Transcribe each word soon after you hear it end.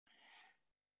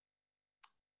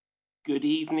Good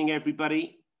evening,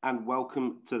 everybody, and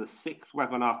welcome to the sixth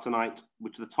webinar tonight,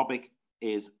 which the topic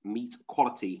is meat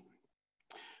quality,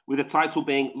 with the title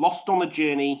being Lost on the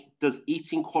Journey, Does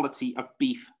Eating Quality of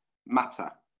Beef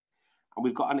Matter? And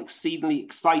we've got an exceedingly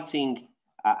exciting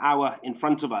hour in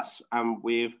front of us, and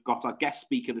we've got our guest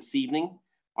speaker this evening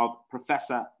of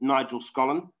Professor Nigel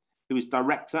Scollan, who is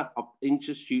Director of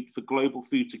Institute for Global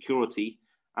Food Security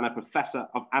and a Professor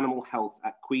of Animal Health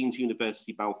at Queen's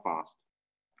University, Belfast.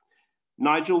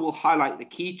 Nigel will highlight the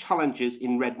key challenges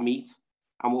in red meat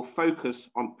and will focus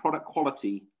on product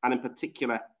quality and in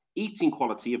particular eating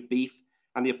quality of beef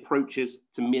and the approaches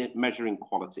to measuring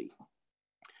quality.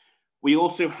 We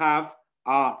also have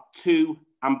our two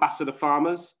ambassador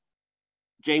farmers,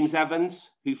 James Evans,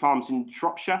 who farms in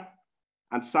Shropshire,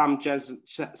 and Sam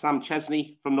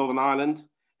Chesney from Northern Ireland,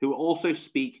 who will also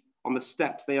speak on the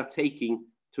steps they are taking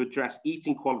to address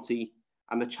eating quality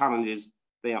and the challenges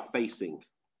they are facing.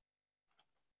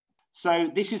 So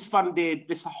this is funded,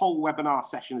 this whole webinar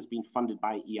session has been funded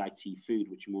by EIT Food,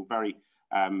 which we've been very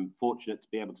fortunate to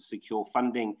be able to secure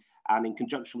funding. And in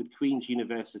conjunction with Queen's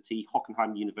University,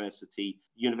 Hockenheim University,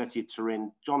 University of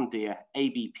Turin, John Deere,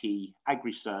 ABP,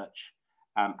 AgriSearch,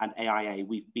 and AIA,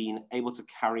 we've been able to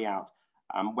carry out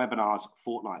webinars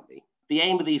fortnightly. The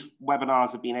aim of these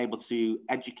webinars have been able to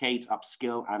educate,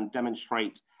 upskill, and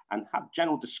demonstrate and have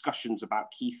general discussions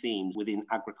about key themes within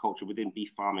agriculture, within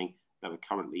beef farming, that we're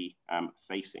currently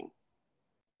facing.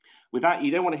 With that, you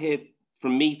don't want to hear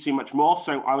from me too much more,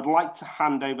 so I would like to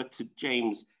hand over to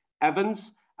James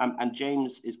Evans, and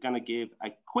James is going to give a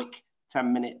quick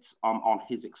 10 minutes on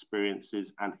his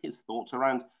experiences and his thoughts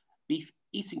around beef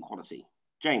eating quality.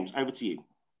 James, over to you.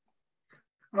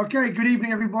 Okay, good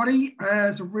evening, everybody.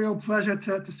 It's a real pleasure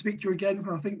to speak to you again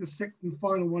for, I think, the sixth and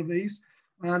final one of these,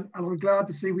 and I'm glad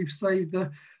to see we've saved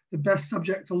the best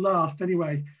subject to last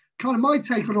anyway. Kind of my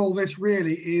take on all this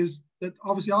really is that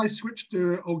obviously I switched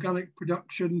to organic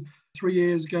production 3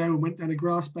 years ago and went down a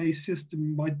grass-based system.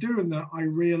 And by doing that, I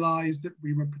realized that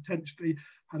we were potentially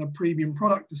had a premium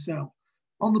product to sell.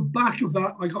 On the back of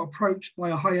that, I got approached by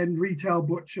a high-end retail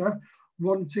butcher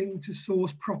wanting to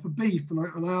source proper beef.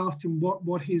 And I asked him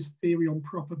what his theory on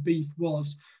proper beef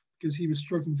was, because he was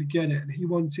struggling to get it. And he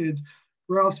wanted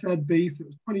grass-fed beef that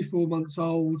was 24 months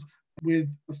old, with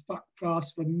a fat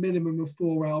class of a minimum of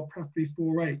 4L, preferably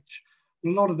 4H.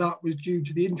 And a lot of that was due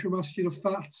to the intramuscular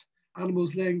fat,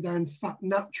 animals laying down fat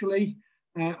naturally,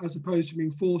 as opposed to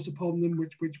being forced upon them,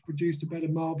 which produced a better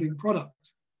marbling product.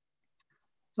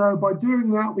 So by doing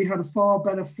that, we had a far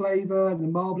better flavour, and the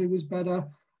marbling was better.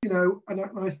 You know, and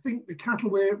I think the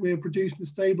cattle we're producing, the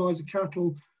stabiliser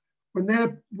cattle, when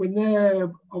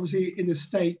they're obviously in the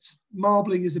States,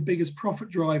 marbling is the biggest profit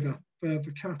driver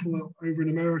for cattle over in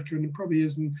America, and it probably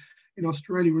is in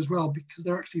Australia as well, because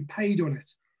they're actually paid on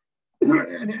it.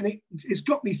 And it's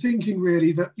got me thinking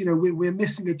really that, you know, we're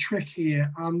missing a trick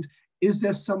here. And is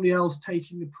there somebody else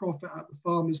taking the profit out of the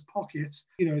farmer's pocket,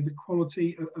 you know, the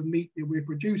quality of meat that we're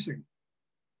producing?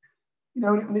 You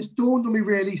know, and it's dawned on me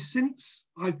really since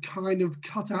I've kind of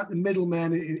cut out the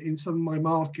middleman in some of my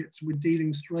markets. We're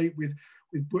dealing straight with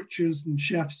butchers and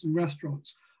chefs and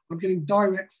restaurants. I'm getting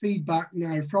direct feedback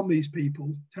now from these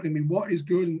people telling me what is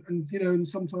good and you know, and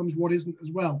sometimes what isn't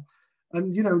as well.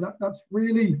 And you know, that's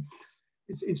really,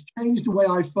 it's changed the way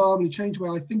I farm and changed the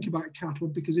way I think about cattle,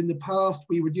 because in the past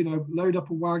we would, you know, load up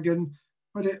a wagon,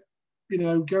 put it, you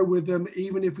know, go with them.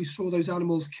 Even if we saw those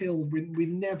animals killed, we're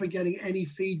never getting any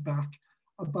feedback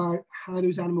about how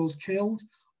those animals killed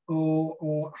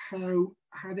or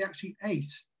how they actually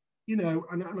ate. You know,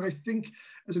 and I think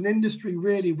as an industry,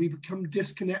 really, we become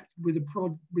disconnected with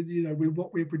with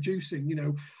what we're producing. You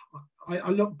know,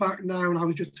 I look back now and I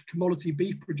was just a commodity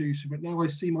beef producer, but now I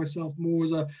see myself more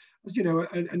as a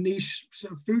niche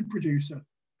sort of food producer.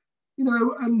 You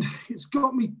know, and it's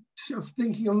got me sort of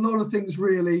thinking a lot of things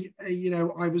really. You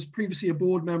know, I was previously a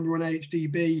board member on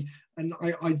AHDB, and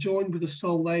I joined with the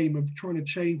sole aim of trying to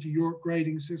change the Europe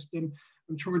grading system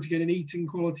and trying to get an eating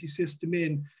quality system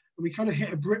in. And we kind of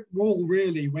hit a brick wall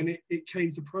really when it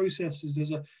came to processors.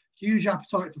 There's a huge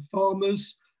appetite for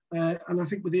farmers, and I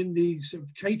think within the sort of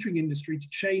catering industry to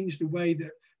change the way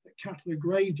that cattle are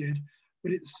graded.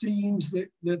 But it seems that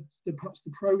perhaps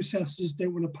the processors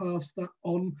don't want to pass that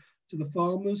on to the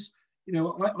farmers. You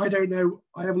know, I don't know.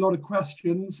 I have a lot of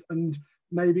questions, and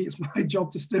maybe it's my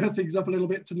job to stir things up a little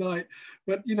bit tonight.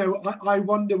 But you know, I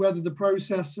wonder whether the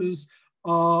processors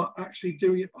are actually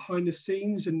doing it behind the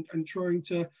scenes and trying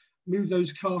to move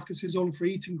those carcasses on for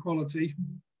eating quality,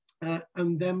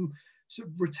 and them sort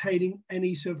of retaining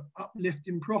any sort of uplift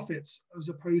in profits as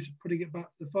opposed to putting it back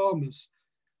to the farmers.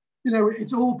 You know,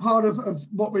 it's all part of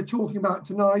what we're talking about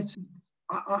tonight.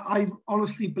 I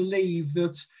honestly believe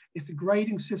that if the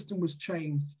grading system was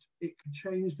changed, it could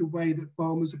change the way that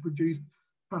farmers have produced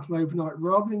cattle overnight,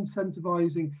 rather than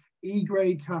incentivizing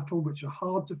E-grade cattle, which are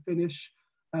hard to finish,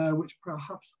 which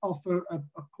perhaps offer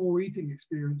a poor eating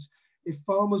experience. If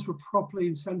farmers were properly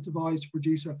incentivized to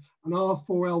produce an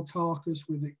R4L carcass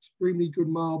with extremely good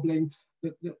marbling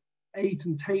that ate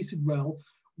and tasted well,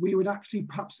 we would actually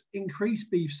perhaps increase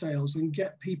beef sales and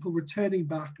get people returning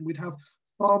back, and we'd have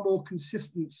far more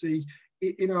consistency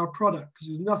in our product, because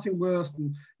there's nothing worse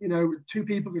than, you know, two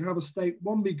people can have a steak,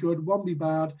 one be good, one be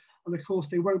bad, and of course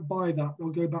they won't buy that, they'll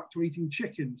go back to eating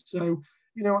chickens. So,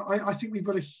 you know, I think we've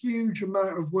got a huge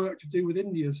amount of work to do with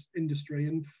India's industry,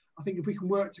 and I think if we can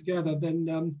work together,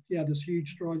 then yeah, there's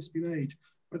huge strides to be made.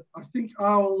 But I think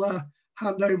I'll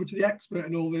hand over to the expert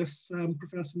in all this,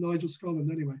 Professor Nigel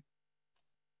Scollan, anyway.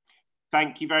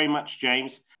 Thank you very much,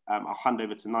 James. I'll hand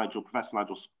over to Nigel, Professor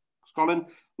Nigel Scollan.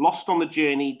 Lost on the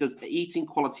journey, does the eating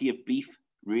quality of beef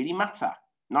really matter?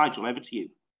 Nigel, over to you.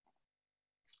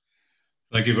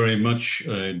 Thank you very much,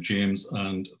 James,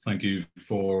 and thank you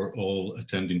for all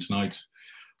attending tonight.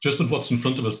 Just on what's in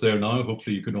front of us there now,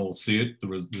 hopefully you can all see it,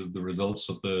 the results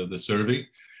of the survey.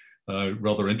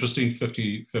 Rather interesting,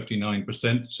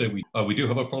 59% say we do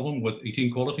have a problem with eating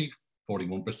quality,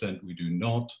 41% we do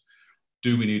not.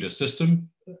 Do we need a system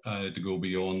to go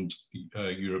beyond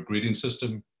your grading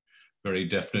system? Very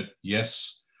definite,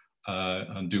 yes.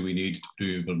 And do we need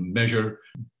to measure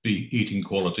eating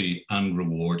quality and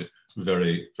reward?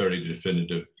 Very, very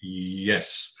definitive,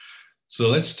 yes. So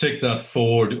let's take that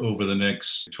forward over the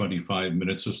next 25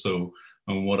 minutes or so.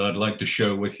 And what I'd like to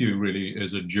share with you really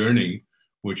is a journey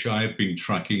which I've been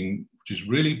tracking, which has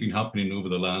really been happening over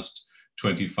the last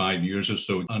 25 years or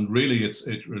so. And really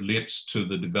it relates to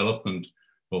the development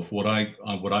of what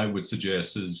I would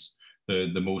suggest is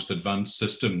the most advanced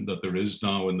system that there is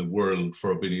now in the world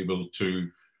for being able to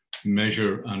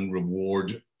measure and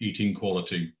reward eating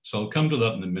quality. So I'll come to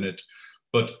that in a minute.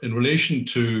 But in relation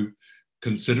to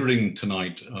considering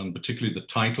tonight, and particularly the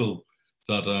title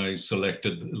that I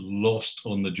selected, Lost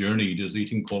on the Journey, Does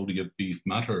Eating Quality of Beef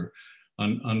Matter?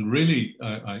 And really,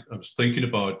 I was thinking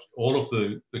about all of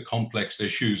the complex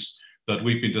issues that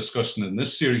we've been discussing in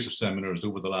this series of seminars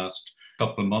over the last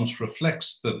couple of months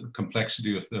reflects the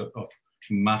complexity of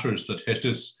matters that hit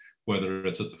us, whether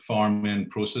it's at the farm end,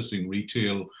 processing,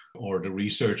 retail, or the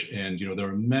research end. You know, there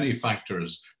are many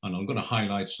factors, and I'm going to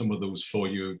highlight some of those for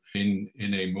you in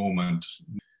a moment.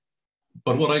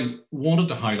 But what I wanted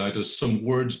to highlight is some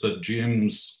words that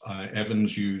James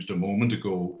Evans used a moment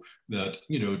ago that,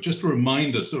 you know, just to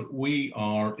remind us that we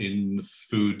are in the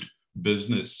food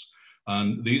business.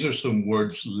 And these are some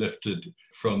words lifted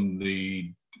from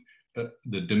the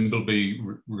Dimbleby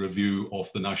review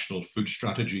of the National Food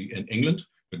Strategy in England,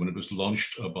 when it was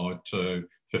launched about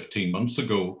 15 months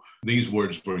ago. These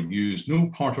words were used: no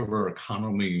part of our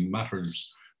economy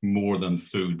matters more than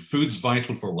food. Food's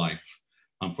vital for life.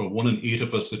 And for 1 in 8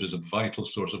 of us, it is a vital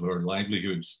source of our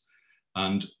livelihoods.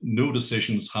 And no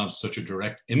decisions have such a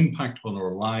direct impact on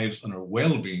our lives and our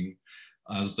well-being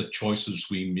as the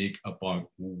choices we make about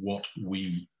what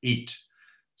we eat.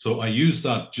 So I use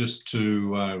that just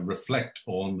to reflect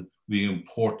on the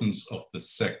importance of the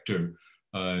sector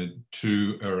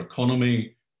to our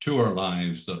economy, to our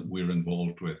lives that we're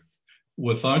involved with.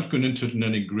 Without going into it in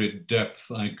any great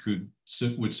depth, I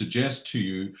would suggest to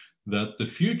you that the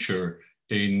future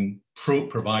in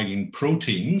providing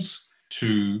proteins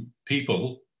to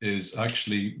people is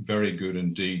actually very good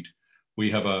indeed. We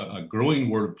have a growing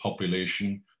world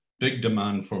population, big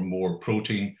demand for more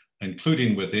protein,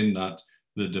 including within that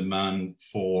the demand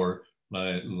for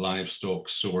livestock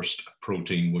sourced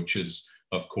protein, which is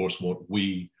of course what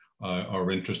we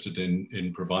are interested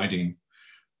in providing.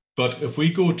 But if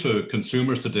we go to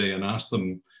consumers today and ask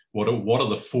them what are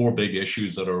the 4 big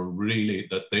issues that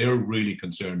they're really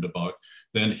concerned about,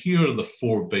 then here are the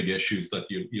 4 big issues that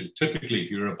you typically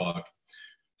hear about.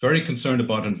 Very concerned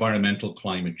about environmental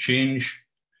climate change,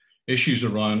 issues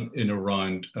around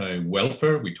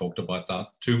welfare. We talked about that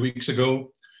 2 weeks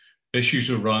ago. Issues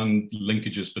around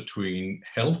linkages between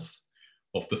health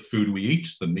of the food we eat,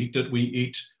 the meat that we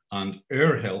eat, and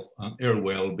our health and our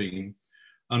well-being.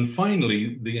 And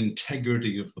finally, the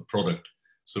integrity of the product.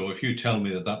 So if you tell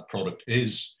me that that product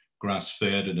is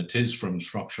grass-fed and it is from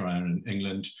Shropshire in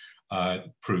England,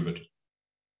 prove it.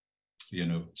 You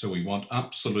know, so we want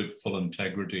absolute full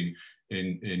integrity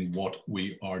in what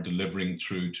we are delivering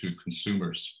through to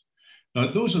consumers. Now,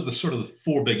 those are the sort of the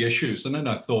 4 big issues. And then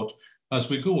I thought, as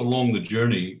we go along the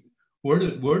journey,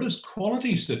 where does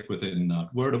quality sit within that?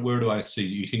 Where do I see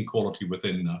eating quality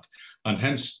within that? And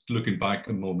hence, looking back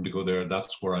a moment ago there,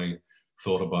 that's where I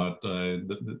thought about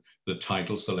the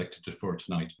title selected for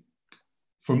tonight.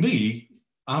 For me,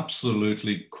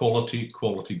 absolutely quality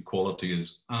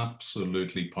is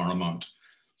absolutely paramount.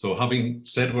 So having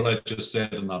said what I just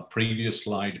said in that previous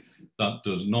slide, that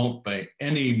does not by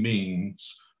any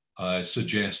means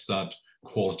suggest that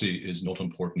quality is not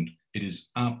important. It is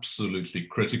absolutely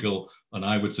critical. And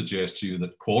I would suggest to you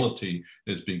that quality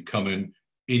is becoming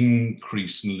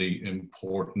increasingly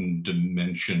important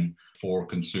dimension for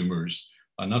consumers.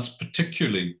 And that's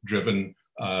particularly driven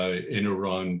in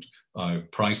around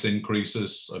price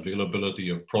increases, availability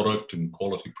of product and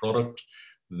quality product.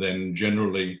 Then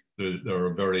generally there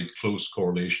are very close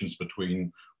correlations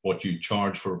between what you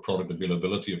charge for a product,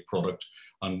 availability of product,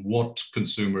 and what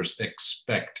consumers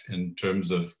expect in terms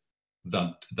of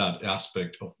that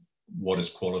aspect of what is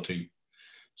quality.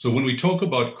 So when we talk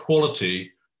about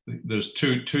quality, there's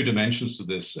two dimensions to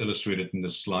this illustrated in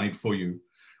this slide for you.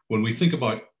 When we think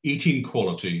about eating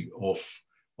quality of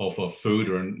a food,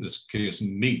 or in this case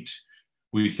meat,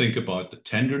 we think about the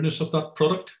tenderness of that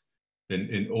product.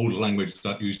 In old language,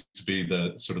 that used to be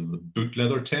the sort of the boot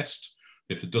leather test.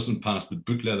 If it doesn't pass the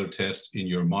boot leather test in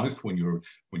your mouth when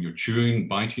you're chewing,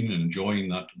 biting, and enjoying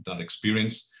that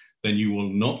experience, then you will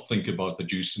not think about the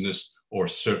juiciness, or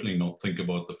certainly not think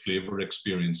about the flavor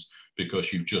experience,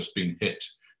 because you've just been hit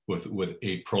with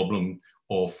a problem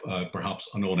of perhaps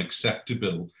an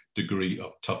unacceptable degree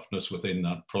of toughness within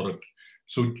that product.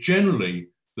 So generally,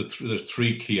 there's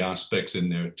three key aspects in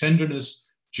there: tenderness,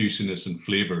 juiciness, and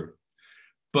flavor.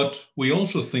 But we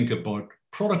also think about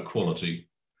product quality.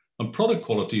 And product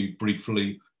quality,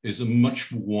 briefly, is a much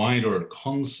wider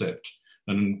concept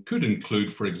and could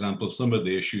include, for example, some of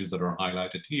the issues that are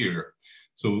highlighted here.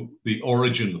 So the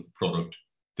origin of the product,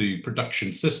 the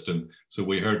production system. So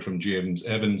we heard from James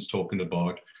Evans talking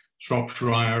about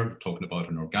Shropshire, talking about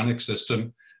an organic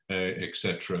system,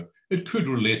 etc. It could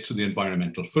relate to the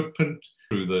environmental footprint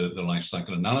through the life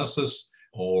cycle analysis,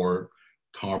 or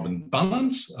carbon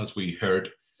balance, as we heard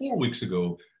 4 weeks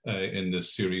ago in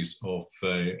this series of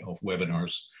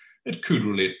webinars. It could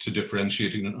relate to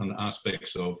differentiating on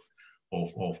aspects of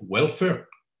welfare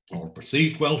or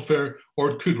perceived welfare,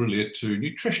 or it could relate to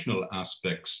nutritional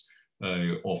aspects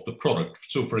of the product.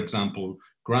 So for example,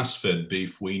 grass-fed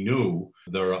beef, we know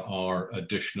there are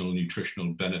additional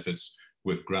nutritional benefits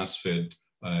with grass-fed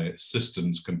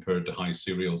systems compared to high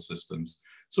cereal systems.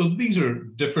 So these are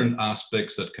different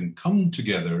aspects that can come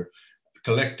together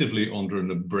collectively under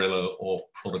an umbrella of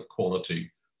product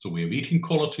quality. So we have eating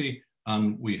quality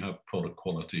and we have product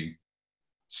quality.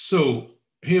 So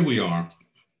here we are.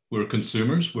 We're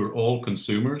consumers. We're all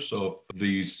consumers of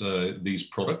these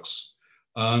products.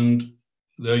 And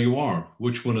there you are.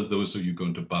 Which one of those are you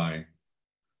going to buy?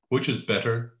 Which is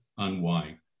better and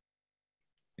why?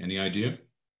 Any idea?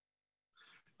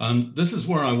 And this is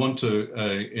where I want to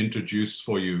introduce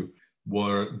for you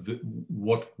what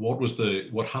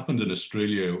happened in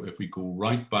Australia if we go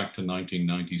right back to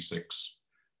 1996.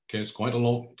 Okay, it's quite a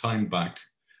long time back,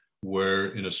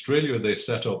 where in Australia they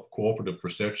set up cooperative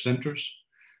research centres,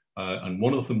 and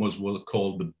one of them was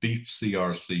called the Beef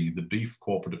CRC, the Beef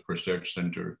Cooperative Research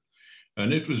Centre.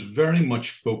 And it was very much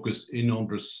focused in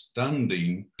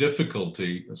understanding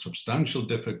difficulty, a substantial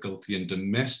difficulty in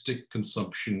domestic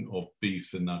consumption of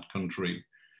beef in that country.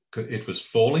 It was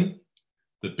falling.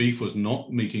 The beef was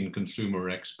not meeting consumer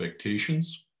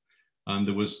expectations. And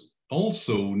there was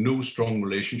also no strong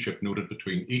relationship noted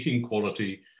between eating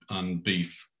quality and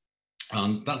beef.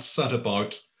 And that set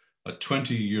about a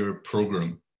 20-year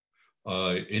program,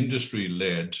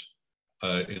 industry-led,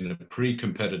 in a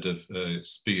pre-competitive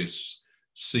space,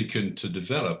 seeking to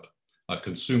develop a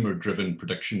consumer-driven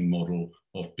production model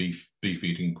of beef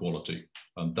eating quality.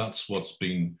 And that's what's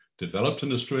been developed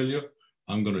in Australia.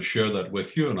 I'm going to share that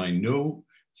with you, and I know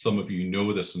some of you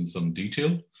know this in some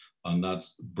detail, and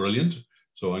that's brilliant.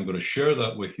 So I'm going to share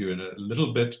that with you in a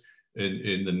little bit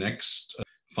in the next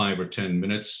 5 or 10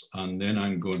 minutes, and then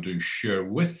I'm going to share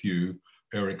with you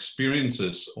our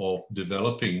experiences of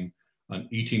developing an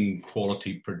eating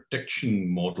quality prediction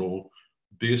model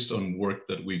based on work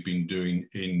that we've been doing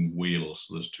in Wales.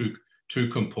 So there's two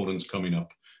components coming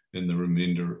up in the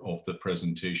remainder of the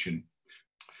presentation.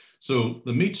 So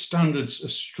the Meat Standards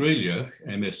Australia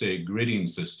MSA grading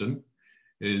system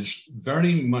is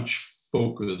very much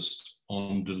focused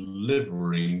on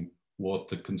delivering what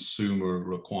the consumer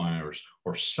requires,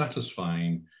 or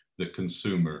satisfying the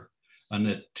consumer. And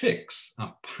it takes a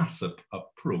passive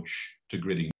approach to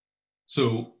grading.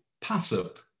 So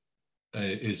passive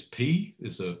is P,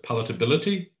 is a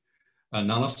palatability,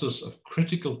 analysis of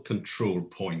critical control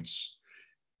points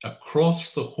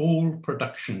across the whole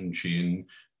production chain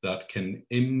that can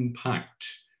impact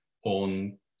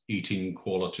on eating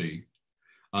quality.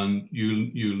 And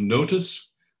you'll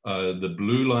notice the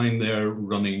blue line there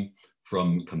running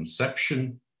from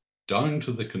conception down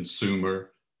to the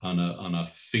consumer, and a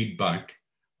feedback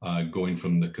going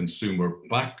from the consumer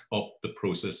back up the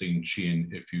processing chain,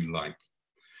 if you like.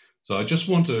 So I just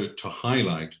want to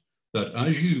highlight that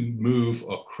as you move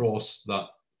across that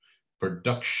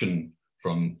production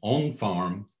from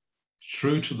on-farm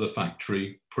through to the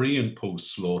factory, pre and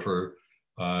post slaughter,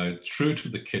 through to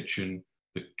the kitchen,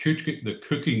 the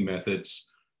cooking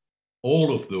methods,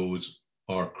 all of those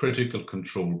are critical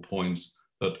control points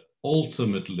that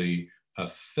ultimately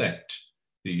affect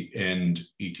the end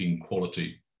eating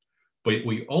quality. But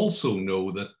we also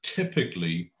know that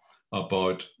typically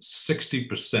about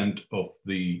 60% of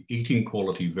the eating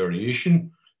quality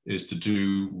variation is to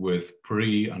do with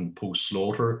pre and post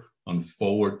slaughter and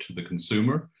forward to the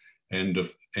consumer, end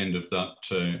of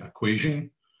that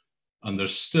equation. And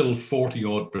there's still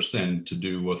 40% to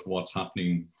do with what's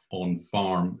happening on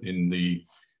farm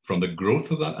from the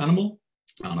growth of that animal.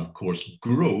 And of course,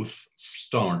 growth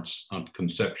starts at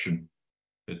conception.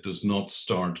 It does not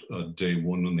start at day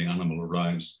one when the animal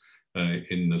arrives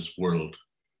in this world.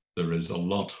 There is a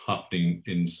lot happening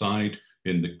inside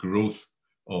in the growth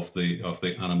of the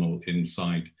animal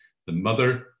inside the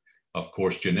mother. Of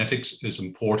course, genetics is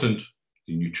important.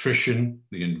 The nutrition,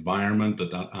 the environment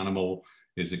that animal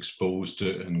is exposed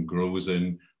to and grows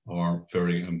in are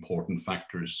very important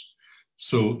factors.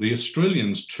 So the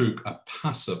Australians took a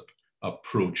passive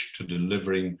approach to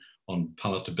delivering on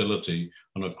palatability,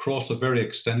 and across a very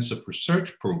extensive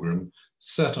research program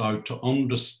set out to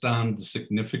understand the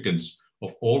significance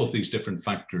of all of these different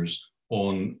factors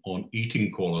on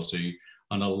eating quality,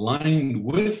 and aligned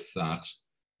with that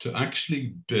to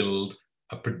actually build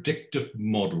a predictive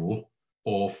model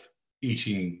of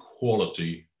eating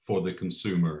quality for the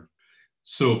consumer.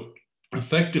 So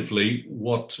effectively,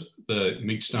 what the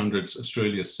Meat Standards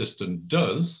Australia system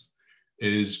does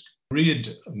is grade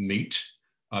meat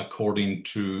according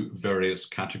to various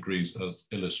categories as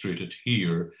illustrated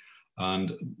here.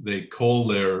 And they call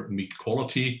their meat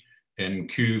quality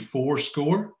MQ4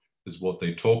 score is what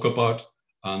they talk about.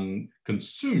 And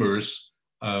consumers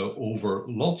over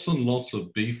lots and lots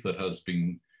of beef that has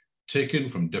been taken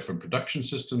from different production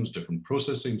systems, different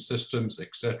processing systems,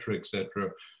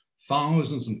 etc.,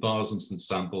 thousands and thousands of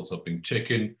samples have been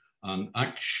taken and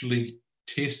actually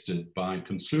tasted by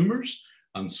consumers,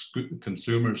 and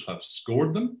consumers have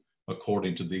scored them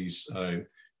according to these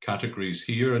categories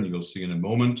here, and you'll see in a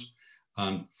moment.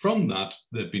 And from that,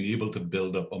 they've been able to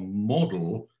build up a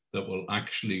model that will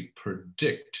actually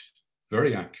predict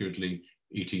very accurately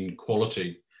eating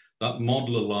quality. That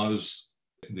model allows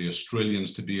the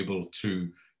Australians to be able to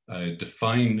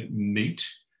define meat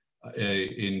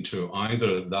into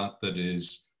either that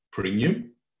is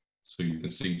premium, so you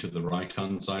can see to the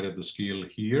right-hand side of the scale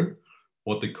here,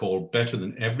 what they call better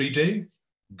than everyday,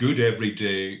 good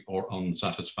everyday, or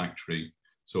unsatisfactory.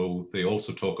 So they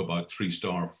also talk about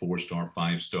 3-star, 4-star,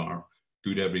 5-star,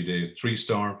 good everyday,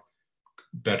 3-star,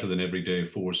 better than everyday,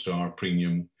 4-star,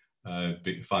 premium,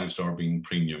 5-star being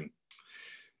premium.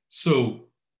 So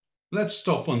let's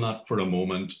stop on that for a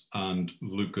moment and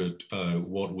look at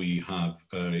what we have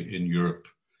in Europe.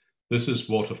 This is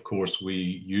what, of course,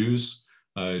 we use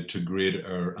to grade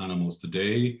our animals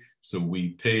today. So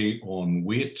we pay on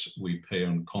weight, we pay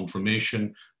on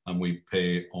conformation, and we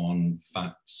pay on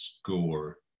fat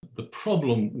score. The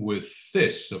problem with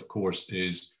this, of course,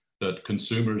 is that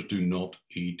consumers do not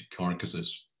eat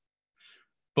carcasses.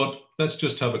 But let's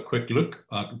just have a quick look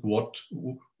at what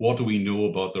do we know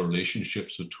about the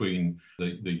relationships between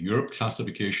the Europe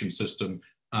classification system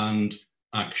and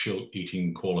actual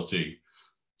eating quality.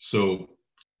 So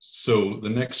the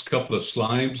next couple of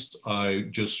slides, I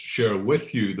just share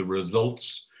with you the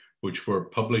results which were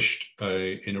published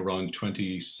in around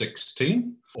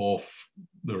 2016 of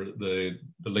the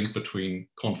link between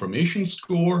conformation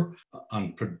score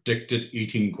and predicted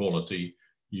eating quality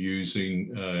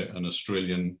using an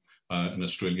Australian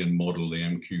model, the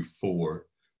MQ4.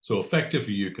 So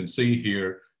effectively, you can see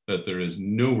here that there is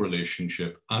no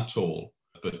relationship at all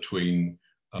between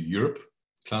Europe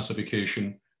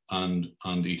classification and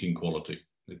eating quality.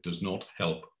 It does not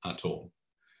help at all.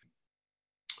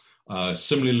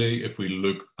 Similarly, if we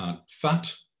look at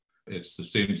fat, it's the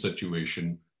same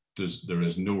situation. There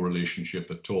is no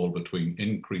relationship at all between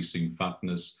increasing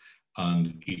fatness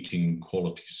and eating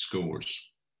quality scores.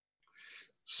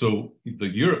 So the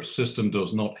Europe system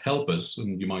does not help us,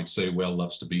 and you might say, well,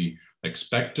 that's to be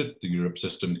expected. The Europe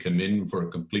system came in for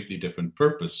a completely different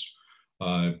purpose,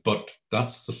 but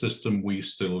that's the system we've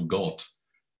still got,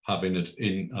 having it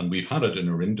in, and we've had it in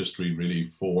our industry really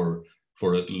for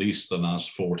at least the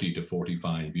last 40 to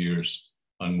 45 years,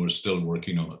 and we're still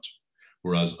working on it.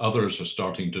 Whereas others are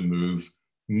starting to move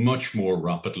much more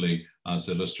rapidly, as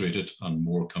illustrated, and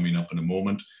more coming up in a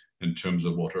moment, in terms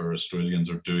of what our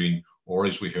Australians are doing, or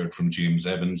as we heard from James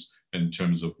Evans, in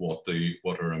terms of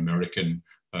what our American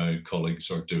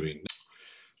colleagues are doing.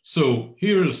 So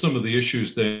here are some of the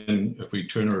issues then, if we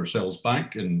turn ourselves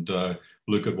back and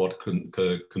look at what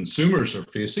consumers are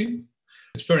facing.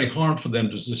 It's very hard for them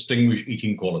to distinguish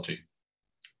eating quality.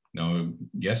 Now,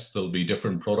 yes, there'll be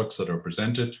different products that are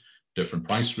presented, different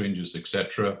price ranges,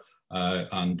 etc.,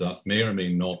 and that may or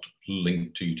may not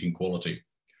link to eating quality.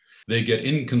 They get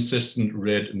inconsistent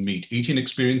red meat eating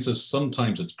experiences.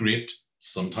 Sometimes it's great,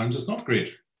 sometimes it's not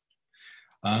great.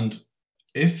 And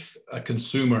if a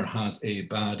consumer has a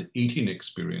bad eating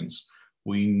experience,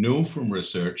 we know from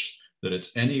research that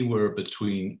it's anywhere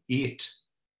between 8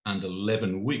 and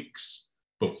 11 weeks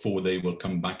before they will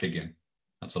come back again.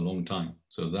 That's a long time.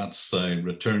 So that's a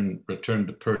return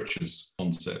to purchase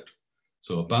concept.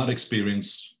 So a bad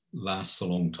experience lasts a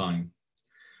long time.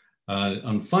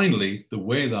 And finally, the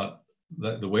way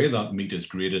that meat is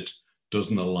graded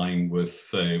doesn't align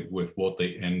with what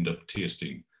they end up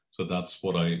tasting. So that's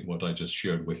what I just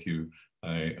shared with you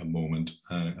a moment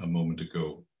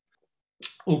ago.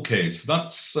 Okay, so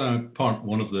that's part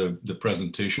one of the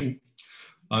presentation.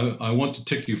 I want to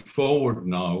take you forward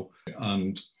now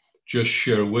and just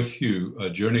share with you a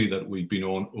journey that we've been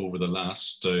on over the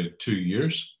last 2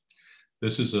 years.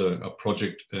 This is a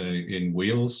project in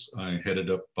Wales,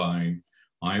 headed up by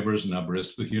Ivers and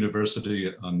Aberystwyth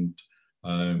University, and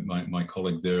my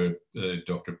colleague there,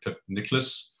 Dr. Pip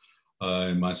Nicholas,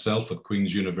 myself at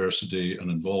Queen's University,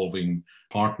 and involving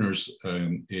partners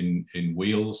in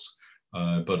Wales,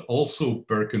 but also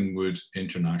Birkenwood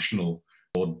International,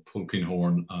 Todd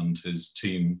Polkinghorne and his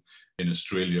team in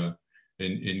Australia,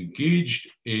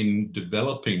 engaged in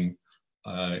developing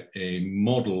a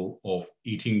model of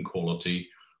eating quality,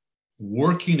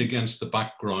 working against the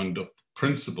background of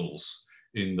principles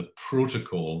in the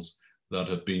protocols that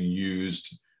have been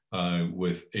used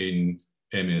within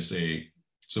MSA.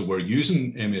 So we're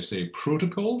using MSA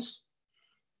protocols,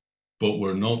 but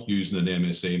we're not using an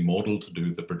MSA model to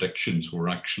do the predictions. We're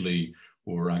actually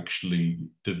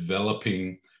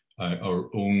developing our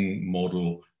own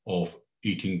model of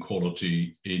eating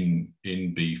quality in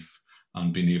beef,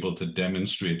 and being able to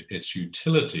demonstrate its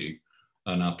utility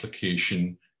and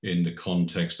application in the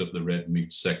context of the red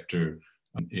meat sector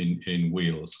in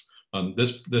Wales. And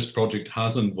this project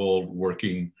has involved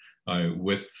working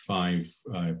with 5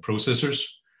 processors,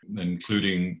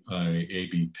 including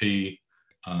ABP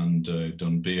and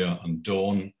John Deere and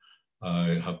Dawn,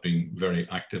 have been very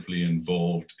actively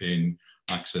involved in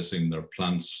accessing their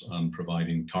plants and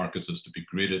providing carcasses to be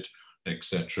graded,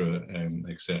 etc.,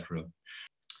 etc.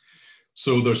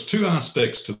 So there's 2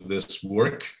 aspects to this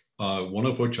work, one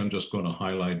of which I'm just going to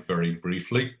highlight very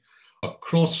briefly.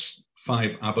 Across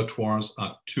 5 abattoirs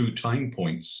at 2 time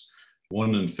points,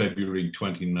 one in February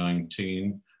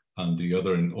 2019 and the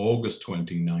other in August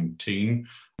 2019,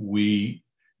 we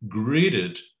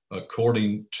graded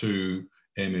according to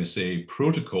MSA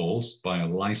protocols by a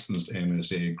licensed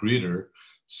MSA grader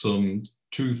some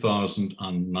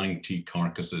 2,090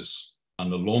 carcasses.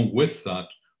 And along with that,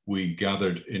 we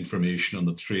gathered information on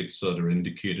the traits that are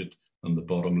indicated on the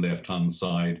bottom left-hand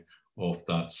side of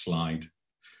that slide.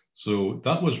 So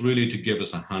that was really to give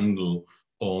us a handle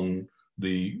on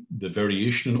the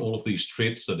variation in all of these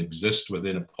traits that exist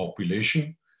within a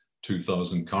population,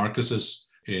 2,000 carcasses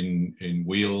in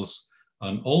Wales,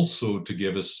 and also to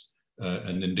give us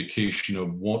an indication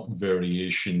of what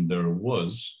variation there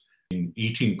was in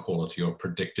eating quality or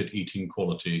predicted eating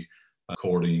quality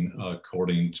according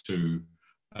to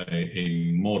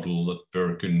a model that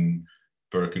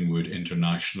Birkenwood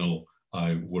International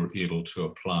were able to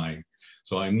apply.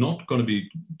 So I'm not going to be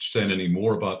saying any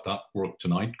more about that work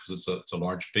tonight because it's a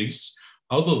large piece,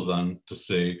 other than to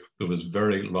say there was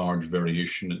very large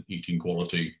variation in eating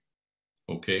quality,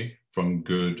 okay, from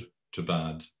good to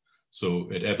bad. So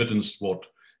it evidenced what,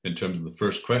 in terms of the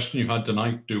first question you had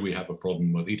tonight, do we have a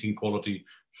problem with eating quality?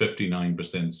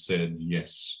 59% said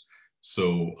yes.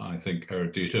 So I think our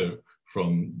data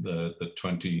from the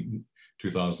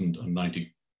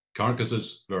 2,090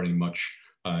 carcasses very much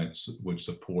would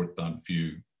support that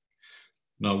view.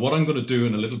 Now, what I'm going to do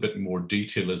in a little bit more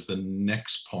detail is the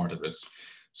next part of it.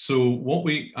 So what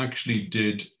we actually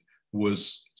did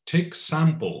was take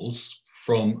samples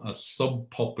from a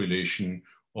subpopulation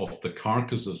of the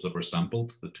carcasses that were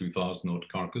sampled, the 2,000 odd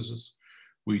carcasses.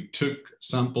 We took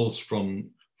samples from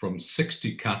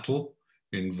 60 cattle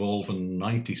involving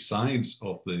 90 sides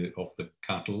of the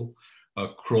cattle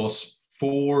across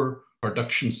 4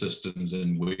 production systems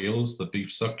in Wales: the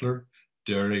beef suckler,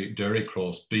 dairy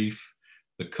cross beef,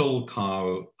 the cull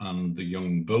cow, and the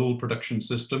young bull production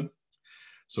system.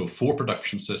 So 4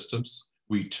 production systems.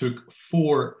 We took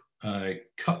 4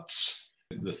 cuts: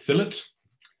 the fillet,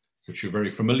 which you're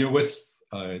very familiar with,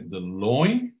 the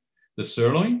loin, the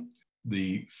sirloin,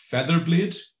 the feather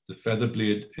blade. The feather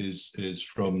blade is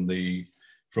from the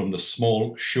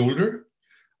small shoulder,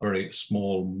 a very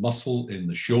small muscle in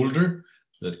the shoulder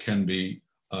that can be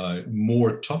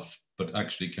more tough, but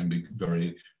actually can be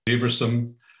very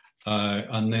flavoursome.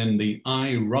 And then the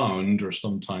eye round, or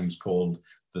sometimes called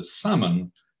the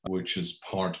salmon, which is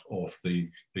part of the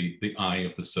eye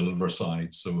of the silver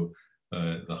side, so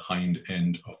the hind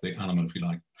end of the animal, if you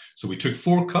like. So we took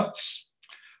 4 cuts.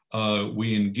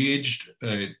 We engaged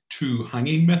 2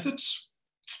 hanging methods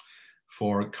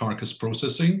for carcass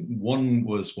processing. One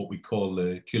was what we call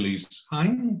the Achilles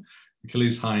hang.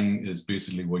 Achilles hang is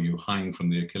basically where you hang from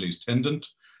the Achilles tendon.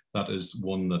 That is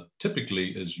one that typically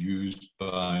is used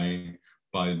by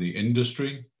the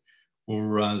industry,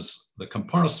 whereas the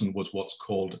comparison was what's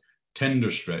called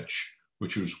tender stretch,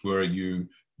 which is where you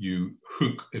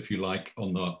hook, if you like,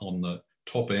 on the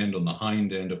top end, on the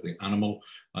hind end of the animal,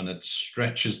 and it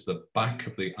stretches the back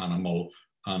of the animal,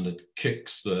 and it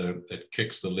kicks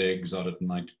the legs out at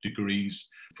 90 degrees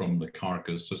from the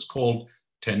carcass. So it's called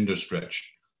tender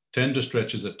stretch. Tender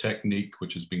stretch is a technique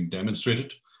which has been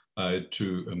demonstrated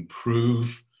to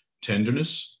improve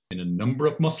tenderness in a number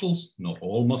of muscles, not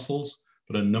all muscles,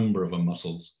 but a number of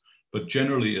muscles, but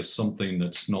generally is something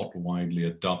that's not widely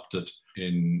adopted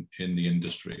in the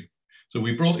industry. So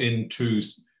we brought in two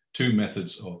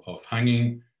methods of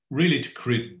hanging, really to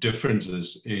create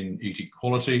differences in eating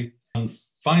quality. And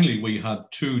finally, we had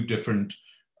 2 different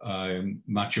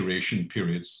maturation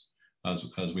periods.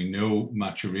 As we know,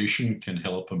 maturation can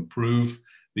help improve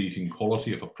the eating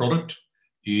quality of a product,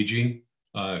 aging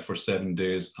for 7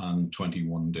 days and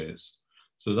 21 days.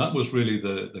 So that was really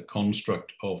the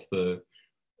construct of the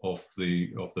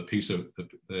piece of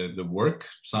the work.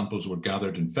 Samples were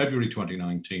gathered in February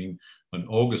 2019 and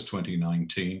August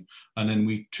 2019, and then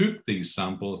we took these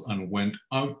samples and went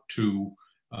out to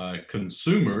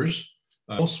consumers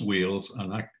across Wales,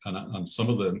 and some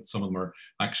of them are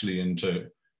actually into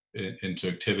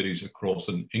activities across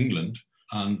in England,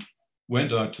 and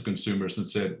went out to consumers and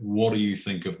said, what do you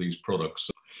think of these products?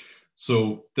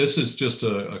 So this is just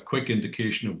a quick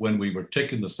indication of when we were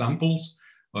taking the samples.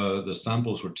 The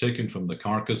samples were taken from the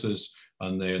carcasses,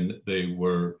 and then they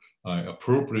were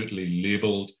appropriately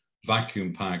labeled,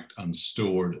 vacuum packed, and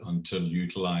stored until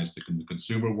utilized in the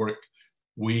consumer work.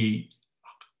 We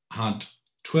had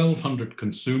 1,200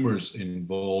 consumers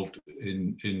involved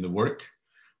in the work.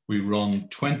 We run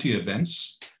 20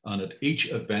 events, and at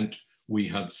each event we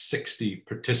had 60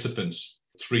 participants,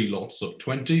 3 lots of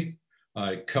 20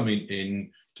 coming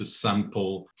in to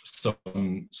sample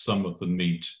some of the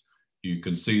meat. You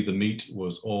can see the meat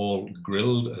was all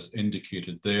grilled as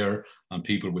indicated there, and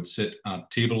people would sit at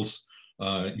tables.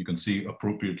 You can see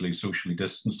appropriately socially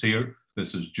distanced here.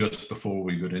 This is just before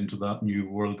we got into that new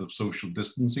world of social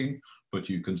distancing, but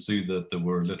you can see that there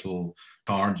were little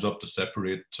cards up to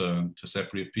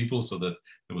separate people, so that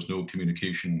there was no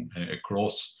communication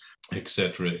across,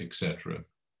 etc., etc.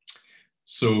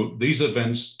 So these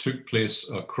events took place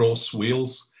across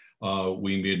Wales.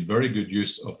 We made very good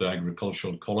use of the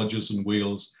agricultural colleges in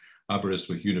Wales,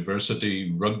 Aberystwyth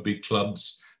University, rugby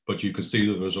clubs, but you can see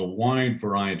that there's a wide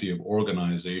variety of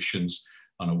organisations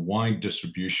and a wide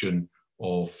distribution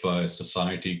of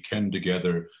society came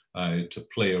together to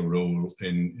play a role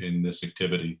in this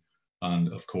activity.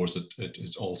 And of course, it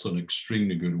is also an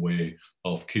extremely good way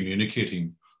of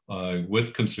communicating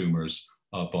with consumers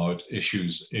about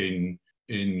issues in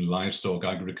livestock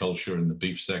agriculture, in the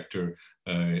beef sector,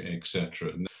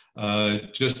 etc.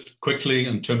 Just quickly,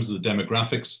 in terms of the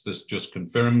demographics, this just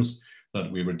confirms that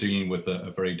we were dealing with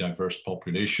a very diverse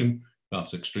population.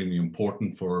 That's extremely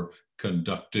important for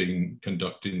conducting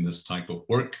this type of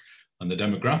work. And the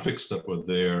demographics that were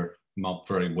there mapped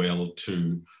very well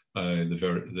to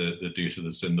the data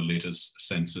that's in the latest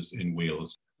census in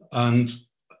Wales. And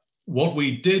what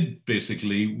we did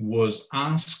basically was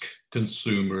ask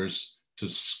consumers to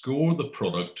score the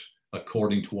product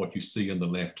according to what you see on the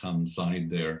left-hand side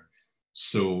there.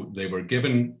 So they were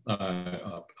given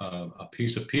a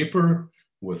piece of paper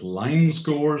with line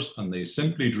scores, and they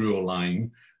simply drew a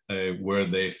line where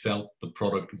they felt the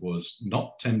product was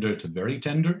not tender to very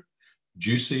tender,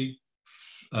 juicy,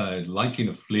 liking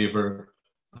of flavor,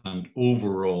 and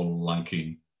overall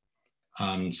liking.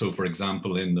 And so, for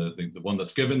example, in the one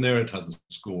that's given there, it has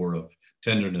a score of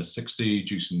tenderness 60,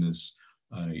 juiciness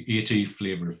 80,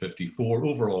 flavor 54,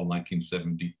 overall liking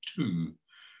 72.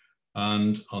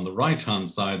 And on the right-hand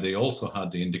side, they also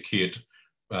had to indicate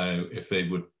if they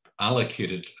would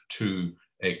allocate it to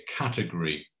a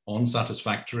category: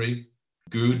 unsatisfactory,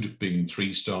 good being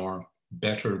 3-star,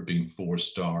 better being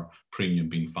 4-star, premium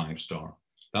being 5-star.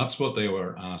 That's what they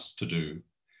were asked to do.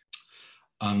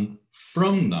 And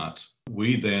from that,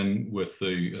 we then, with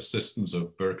the assistance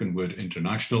of Birkenwood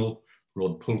International,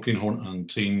 Rod Polkinghorn and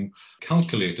team,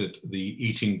 calculated the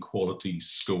eating quality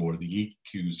score, the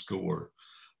EQ score.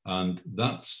 And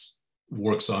that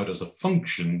works out as a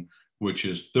function which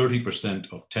is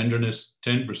 30% of tenderness,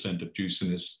 10% of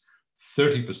juiciness,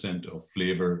 30% of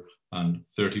flavor, and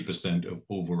 30% of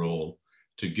overall,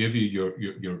 to give you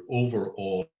your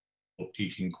overall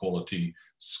eating quality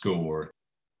score.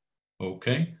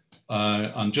 Okay,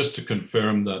 and just to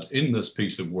confirm that in this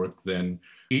piece of work then,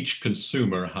 each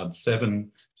consumer had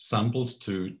 7 samples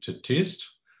to taste.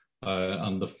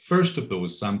 And the first of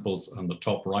those samples on the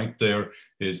top right there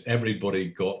is everybody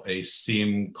got a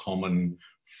same common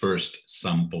first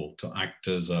sample to act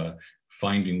as a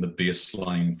finding the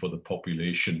baseline for the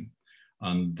population.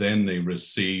 And then they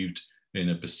received in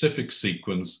a specific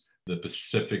sequence the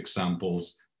specific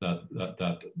samples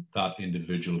that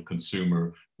individual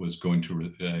consumer was going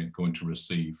to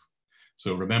receive.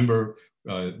 So remember,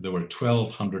 there were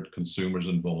 1,200 consumers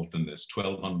involved in this,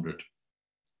 1,200.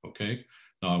 Okay.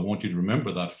 Now I want you to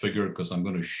remember that figure because I'm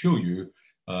going to show you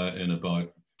in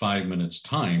about 5 minutes'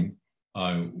 time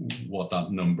what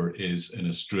that number is in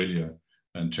Australia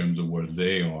in terms of where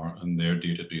they are and their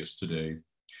database today.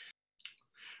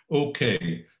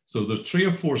 Okay, so there's 3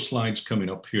 or 4 slides coming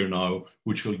up here now,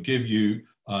 which will give you,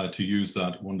 to use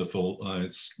that wonderful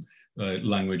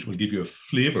language, will give you a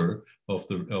flavor of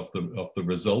the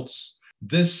results.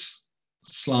 This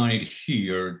slide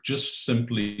here just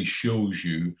simply shows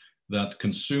you that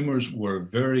consumers were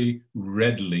very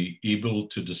readily able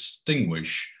to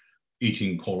distinguish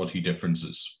eating quality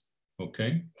differences.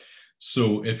 Okay,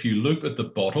 so if you look at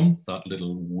the bottom, that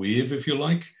little wave, if you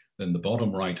like, then the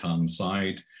bottom right-hand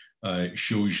side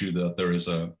shows you that there is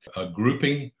a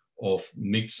grouping of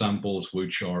meat samples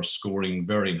which are scoring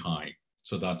very high.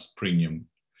 So that's premium.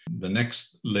 The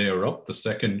next layer up, the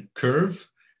second curve,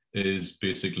 is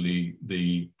basically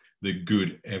the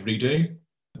good everyday.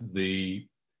 The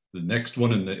next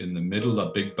one in the middle,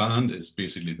 that big band, is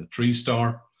basically the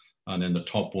 3-star, and then the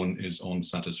top one is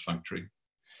unsatisfactory.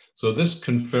 So this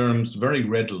confirms very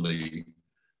readily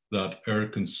that our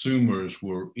consumers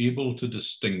were able to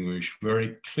distinguish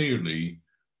very clearly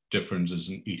differences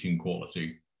in eating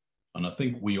quality. And I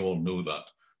think we all know that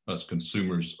as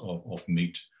consumers of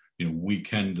meat, you know, we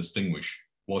can distinguish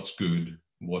what's good,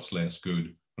 what's less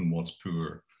good, and what's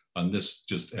poor. And this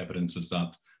just evidences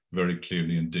that very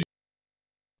clearly indeed.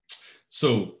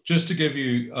 So just to give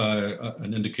you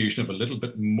an indication of a little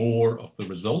bit more of the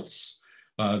results,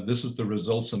 this is the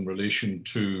results in relation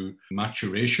to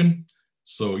maturation.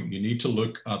 So you need to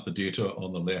look at the data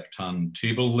on the left-hand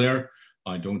table there.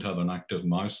 I don't have an active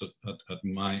mouse at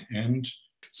my end.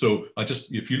 So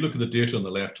if you look at the data on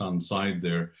the left-hand side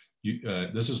there,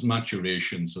 this is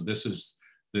maturation. So this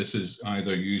is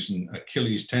either using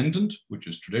Achilles tendon, which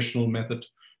is traditional method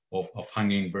of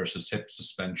hanging, versus hip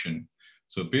suspension.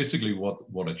 So basically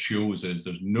what it shows is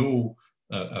there's no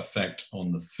effect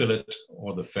on the fillet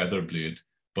or the feather blade,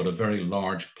 but a very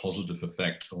large positive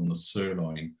effect on the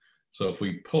sirloin. So if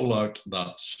we pull out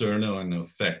that sirloin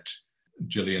effect,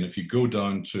 Gillian, if you go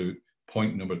down to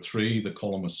point number 3, the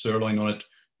column of sirloin on it,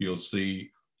 you'll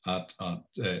see at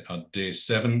day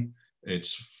 7,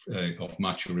 it's of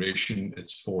maturation,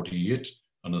 it's 48,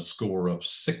 and a score of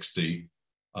 60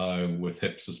 with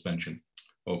hip suspension,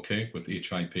 okay, with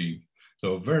HIP.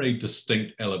 So a very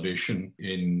distinct elevation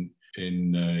in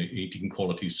eating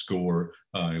quality score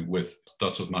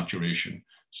that's with maturation.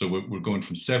 So we're going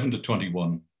from 7 to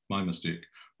 21, my mistake.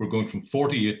 We're going from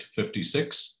 48 to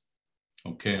 56,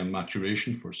 okay, on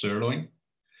maturation for sirloin.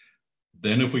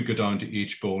 Then if we go down to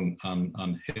H-bone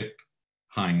and hip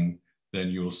hang, then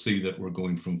you'll see that we're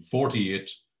going from 48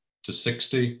 to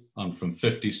 60 and from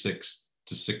 56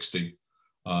 to 60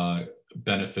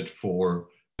 benefit for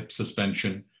hip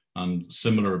suspension, and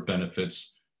similar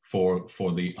benefits for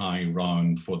the eye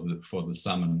round for the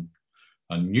salmon.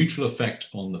 A neutral effect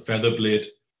on the feather blade,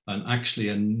 and actually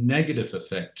a negative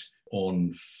effect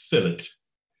on fillet.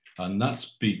 And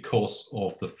that's because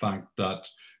of the fact that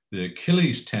the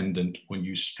Achilles tendon, when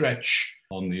you stretch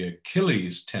on the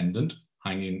Achilles tendon,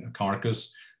 hanging a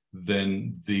carcass,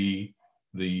 then the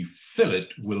fillet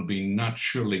will be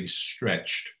naturally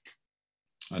stretched.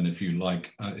 And if you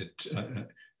like,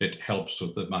 it helps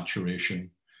with the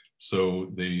maturation.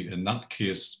 So in that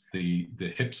case, the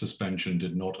hip suspension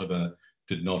did not have a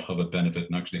benefit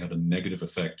and actually had a negative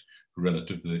effect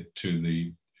relative to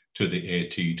the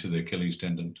AT, to the Achilles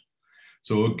tendon.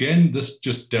 So again, this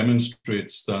just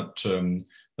demonstrates that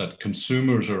that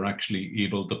consumers are actually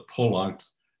able to pull out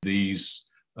these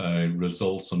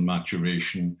results on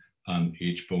maturation and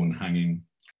H-bone hanging.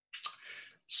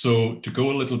 So to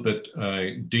go a little bit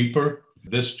deeper,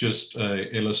 this just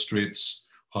illustrates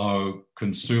how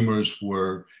consumers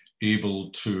were able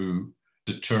to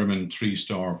determine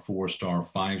 3-star, 4-star,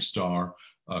 5-star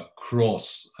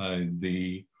across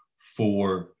the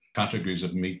 4 categories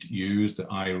of meat used: the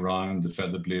eye round, the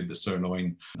feather blade, the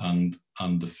sirloin, and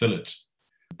the fillet.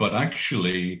 But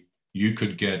actually, you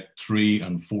could get 3-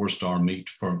 and 4-star meat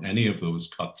from any of those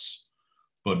cuts,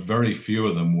 but very few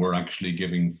of them were actually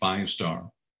giving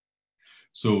 5-star.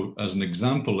 So as an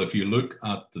example, if you look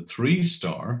at the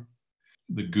 3-star,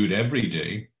 the Good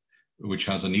Everyday, which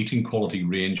has an eating quality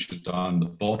range down the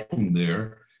bottom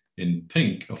there in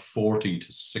pink of 40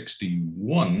 to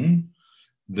 61,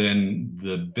 then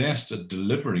the best at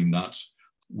delivering that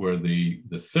were the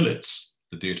fillets,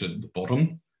 the data at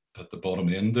the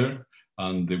bottom end there,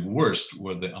 and the worst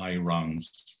were the eye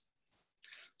rounds.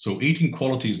 So eating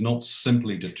quality is not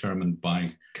simply determined by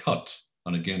cut,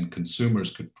 and again,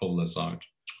 consumers could pull this out.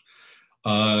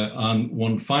 And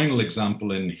one final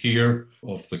example in here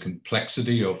of the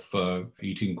complexity of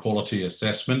eating quality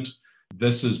assessment.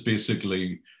 This is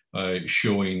basically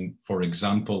showing, for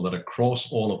example, that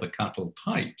across all of the cattle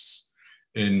types,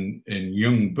 in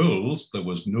young bulls, there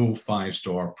was no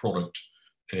 5-star product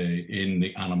in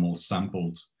the animals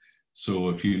sampled. So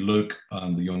if you look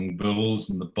on the young bulls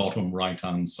in the bottom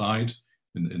right-hand side,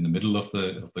 in the middle of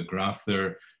the graph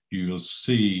there, you'll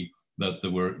see that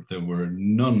there were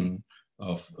none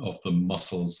of the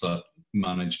muscles that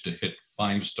managed to hit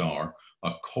 5-star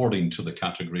according to the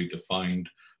category defined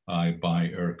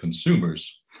by our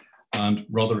consumers. And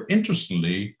rather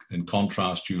interestingly, in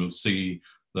contrast, you'll see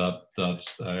that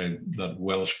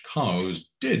Welsh cows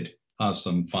did have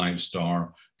some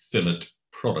 5-star fillet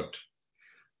product.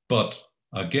 But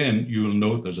again, you'll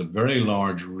note there's a very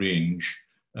large range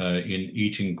in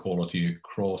eating quality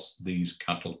across these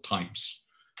cattle types.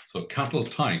 So cattle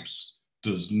types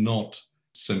does not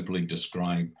simply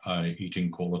describe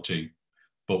eating quality.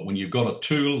 But when you've got a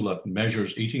tool that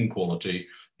measures eating quality,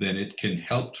 then it can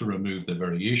help to remove the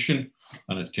variation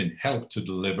and it can help to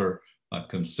deliver a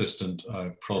consistent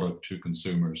product to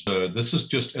consumers. This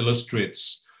just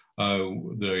illustrates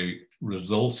the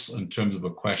results in terms of a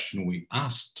question we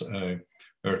asked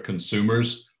our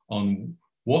consumers on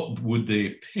what would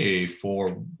they pay for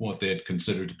what they had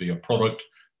considered to be a product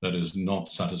that is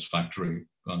not satisfactory.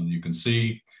 And you can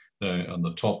see on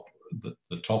the top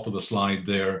of the slide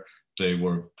there, they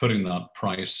were putting that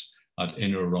price at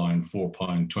in around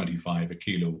 £4.25 a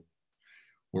kilo.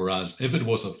 Whereas if it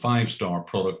was a 5-star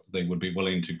product, they would be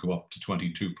willing to go up to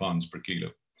 £22 per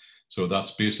kilo. So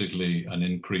that's basically an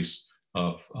increase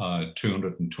of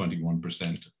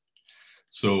 221%.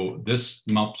 So this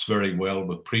maps very well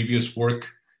with previous work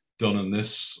done in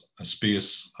this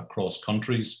space across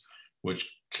countries,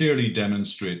 which clearly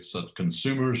demonstrates that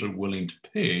consumers are willing to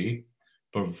pay,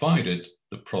 provided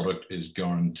the product is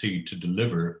guaranteed to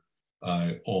deliver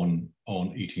on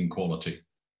eating quality.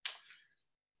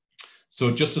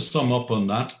 So just to sum up on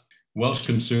that, Welsh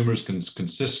consumers can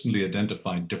consistently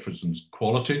identify difference in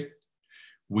quality.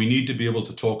 We need to be able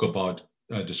to talk about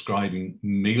describing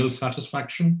meal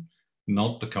satisfaction,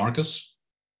 not the carcass,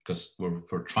 because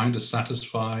we're trying to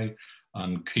satisfy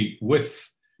and keep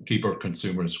our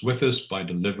consumers with us by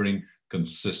delivering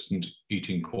consistent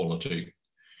eating quality.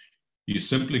 You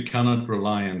simply cannot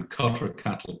rely on cut or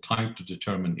cattle type to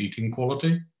determine eating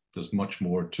quality. There's much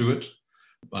more to it.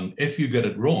 And if you get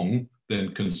it wrong,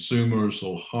 then consumers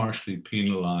will harshly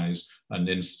penalize an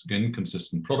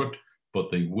inconsistent product, but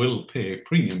they will pay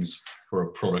premiums for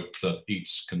a product that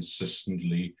eats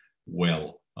consistently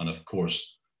well. And of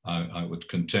course, I would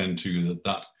contend to you that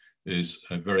that is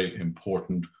a very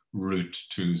important route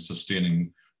to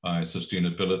sustaining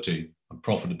sustainability and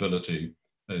profitability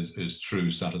is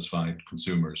through satisfied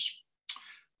consumers.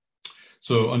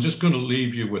 So I'm just going to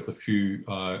leave you with a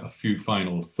few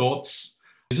final thoughts.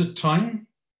 Is it time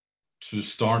to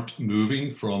start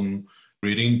moving from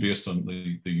grading based on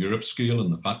the Europe scale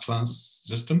and the VAT class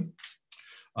system?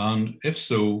 And if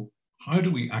so, how do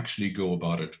we actually go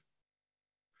about it?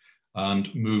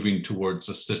 and moving towards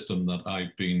a system that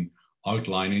I've been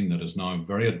outlining that is now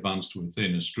very advanced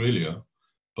within Australia,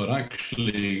 but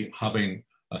actually having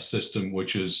a system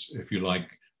which is, if you like,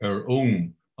 our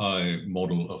own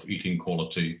model of eating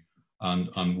quality,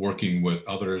 and working with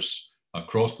others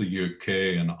across the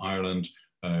UK and Ireland,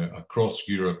 across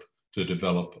Europe, to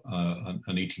develop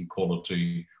an eating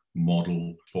quality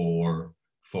model for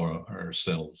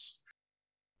ourselves.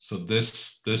 So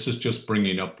this is just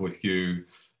bringing up with you,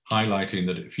 highlighting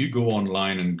that if you go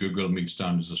online and Google Meat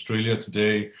Standards Australia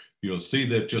today, you'll see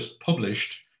they've just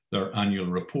published their annual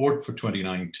report for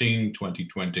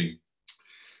 2019-2020.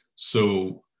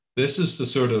 So this is the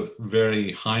sort of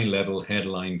very high level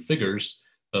headline figures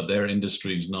that their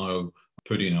industry is now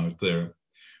putting out there.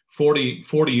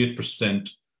 48%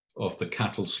 of the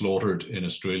cattle slaughtered in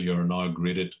Australia are now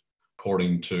graded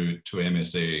according to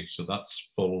MSA. So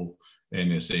that's full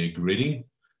MSA grading.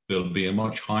 There'll be a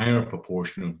much higher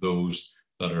proportion of those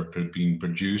that are being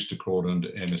produced according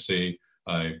to MSA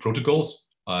protocols,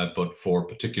 but for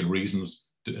particular reasons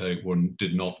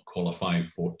did not qualify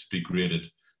for to be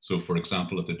graded. So for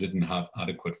example, if they didn't have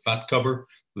adequate fat cover,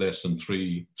 less than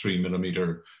 3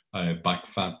 millimeter back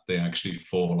fat, they actually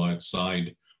fall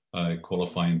outside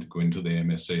qualifying to go into the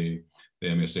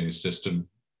MSA system.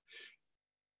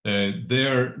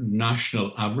 Their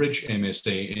national average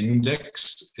MSA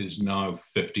index is now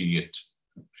 58.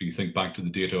 If you think back to the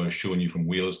data I was showing you from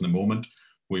Wales in a moment,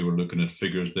 we were looking at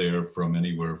figures there from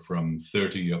anywhere from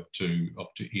 30 up to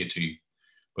 80.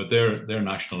 But their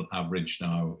national average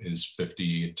now is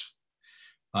 58.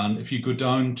 And if you go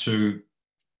down to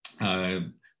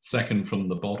second from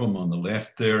the bottom on the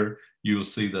left there, you'll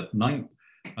see that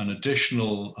an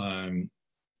additional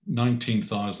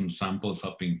 19,000 samples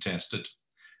have been tested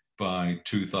by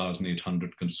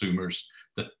 2,800 consumers.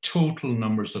 The total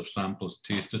numbers of samples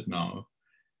tasted now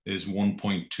is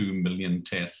 1.2 million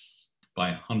tests by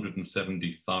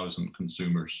 170,000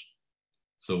 consumers.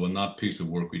 So in that piece of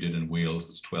work we did in Wales,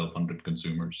 it's 1,200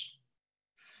 consumers.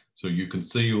 So you can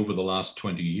see over the last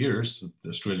 20 years,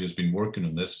 Australia's been working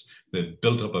on this. They've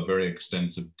built up a very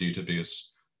extensive database.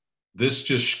 This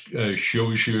just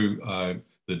shows you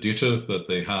the data that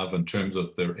they have in terms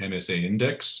of their MSA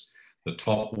index, the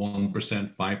top 1%,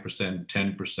 5%,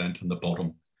 10%, and the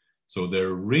bottom. So their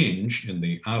range in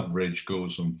the average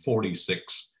goes from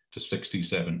 46 to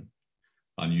 67.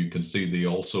 And you can see they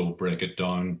also break it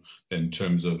down in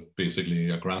terms of basically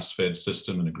a grass-fed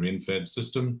system and a grain-fed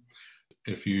system.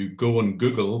 If you go and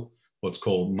Google what's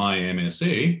called My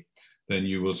MSA, then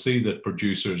you will see that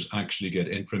producers actually get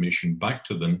information back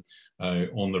to them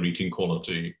on their eating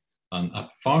quality. And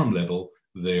at farm level,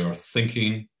 they are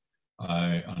thinking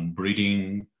and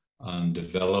breeding and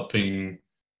developing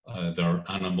their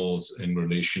animals in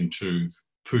relation to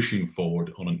pushing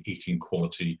forward on an eating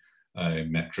quality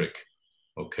metric.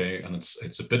 Okay, and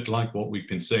it's a bit like what we've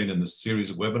been saying in this series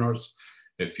of webinars.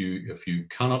 If you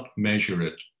cannot measure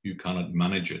it, you cannot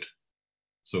manage it.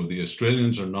 So the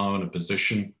Australians are now in a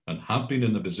position, and have been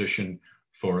in a position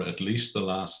for at least the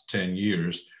last 10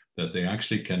 years, that they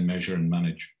actually can measure and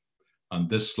manage. And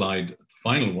this slide, the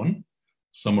final one,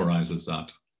 summarizes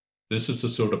that. This is the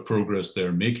sort of progress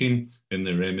they're making in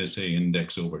their MSA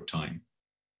index over time.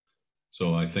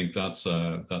 So I think that's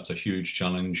a huge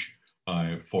challenge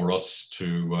for us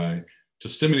to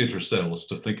stimulate ourselves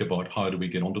to think about how do we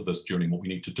get onto this journey, what we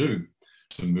need to do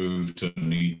to move to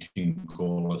an eating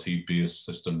quality based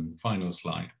system. Final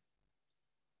slide.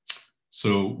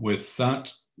 So with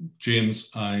that, James,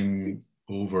 I'm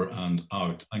over and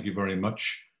out. Thank you very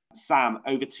much. Sam,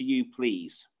 over to you,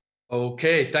 please.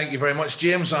 Okay, thank you very much,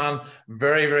 James, and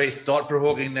very, very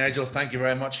thought-provoking, Nigel. Thank you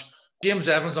very much. James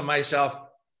Evans and myself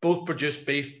both produce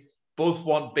beef, both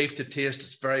want beef to taste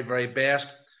its very, very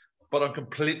best, but on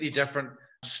completely different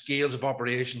scales of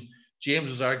operation.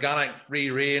 James is organic, free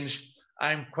range.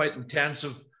 I'm quite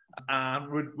intensive and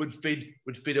would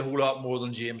feed a whole lot more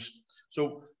than James.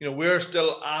 So, we're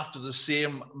still after the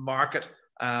same market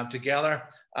together,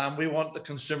 and we want the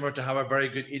consumer to have a very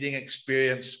good eating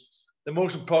experience. The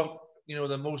most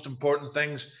important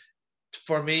things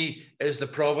for me is the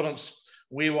provenance.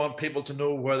 We want people to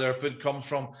know where their food comes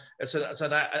from. It's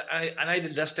an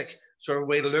idealistic sort of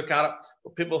way to look at it.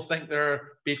 But people think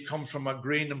their beef comes from a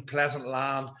green and pleasant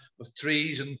land with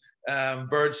trees and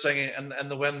birds singing in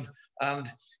the wind. And,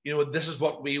 this is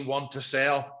what we want to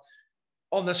sell.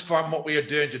 On this farm, what we are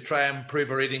doing to try and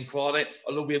improve our eating quality,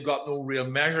 although we've got no real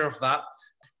measure of that,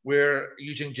 we're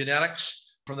using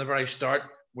genetics from the very start.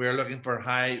 We're looking for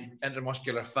high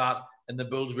intermuscular fat in the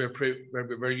bulls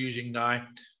we're using now.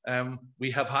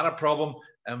 We have had a problem,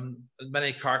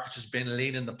 many carcasses being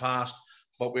lean in the past,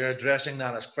 but we're addressing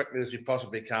that as quickly as we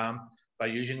possibly can by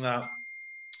using that.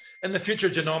 In the future,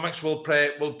 genomics will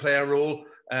play a role.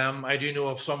 I do know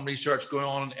of some research going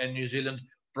on in New Zealand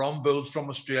from bulls from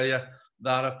Australia,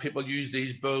 that if people use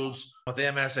these bulls with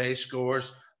MSA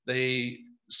scores, the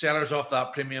sellers of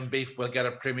that premium beef will get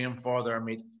a premium for their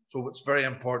meat. So it's very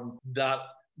important that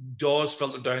does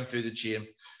filter down through the chain.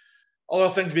 Other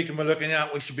things we can be looking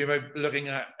at, we should be looking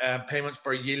at payments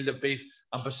for yield of beef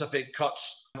and specific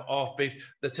cuts of beef.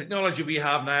 The technology we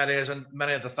have nowadays and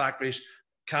many of the factories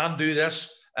can do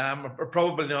this. We're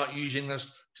probably not using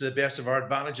this to the best of our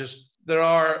advantages. There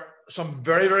are some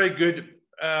very, very good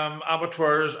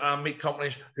abattoirs and meat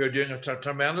companies who are doing a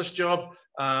tremendous job.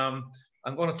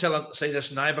 I'm going to say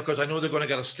this now because I know they're going to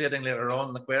get a slating later on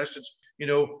in the questions. You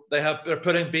know, they're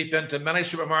putting beef into many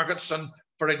supermarkets, and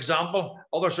for example,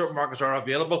 other supermarkets are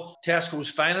available. Tesco's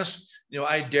Finest. You know,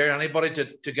 I dare anybody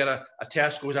to get a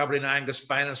Tesco's Aberdeen Angus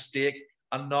Finest steak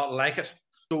and not like it.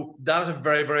 So that is a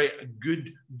very, very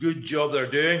good job they're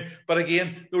doing. But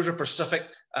again, those are specific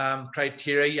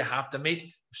criteria you have to meet: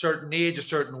 a certain age, a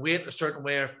certain weight, a certain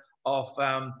way of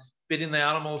feeding the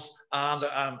animals, and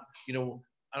you know,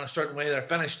 and a certain way they're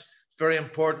finished. It's very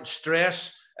important.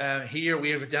 Stress. Here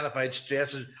we have identified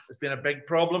stress as being a big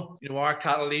problem. You know, our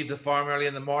cattle leave the farm early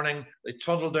in the morning. They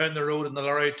trundle down the road in the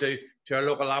lorry to our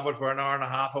local abattoir an hour and a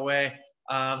half away,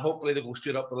 and hopefully they go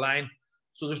straight up the line.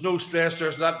 So there's no stress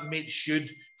there, so that meat should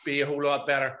be a whole lot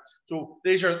better. So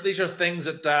these are things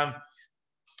that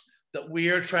that we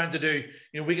are trying to do.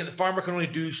 You know, the farmer can only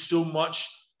do so much,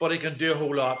 but he can do a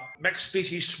whole lot. Mixed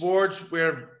species swards, we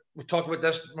talked about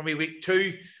this maybe week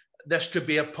 2. This could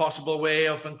be a possible way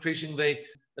of increasing the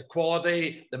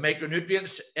quality, the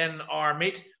micronutrients in our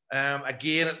meat.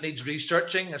 Again, it needs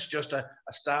researching. It's just a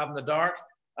stab in the dark.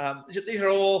 These are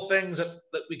all things that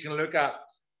we can look at.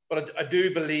 But I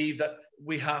do believe that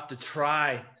we have to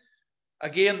try.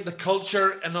 Again, the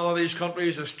culture in all of these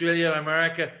countries, Australia and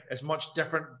America, is much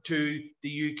different to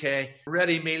the UK.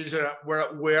 Ready meals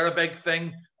were a big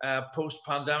thing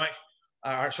pre-pandemic.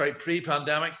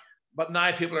 But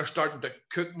now people are starting to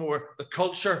cook more. The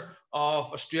culture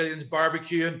of Australians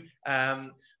barbecuing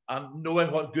and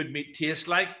knowing what good meat tastes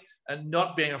like and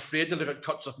not being afraid to look at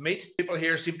cuts of meat. People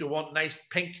here seem to want nice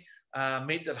pink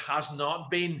meat that has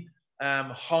not been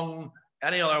hung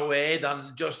any other way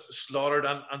than just slaughtered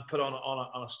and put on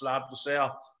a slab to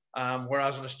sell.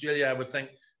 Whereas in Australia, I would think,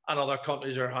 and other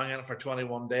countries are hanging it for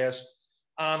 21 days.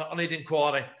 And on eating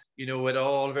quality, you know, it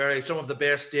all varies. Some of the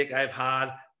best steak I've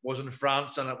had was in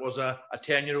France, and it was a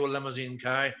 10-year-old Limousin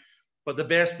cow. But the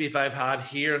best beef I've had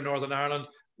here in Northern Ireland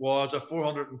was a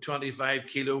 425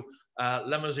 kilo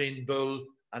Limousin bull,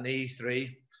 an E3.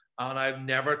 And I've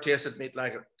never tasted meat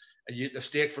like it. The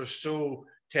steaks were so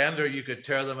tender you could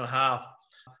tear them in half.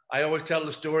 I always tell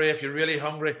the story, if you're really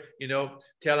hungry, you know,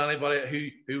 tell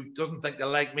anybody who doesn't think they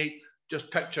like meat,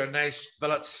 just picture a nice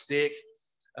fillet steak,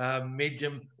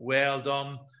 medium, well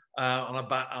done, on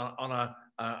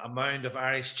a mound of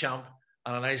Irish champ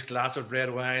and a nice glass of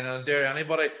red wine. And I dare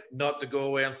anybody not to go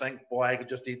away and think, boy, I could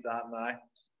just eat that now.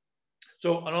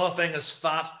 So another thing is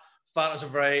fat. Fat is a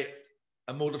very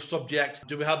emotive subject.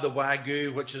 Do we have the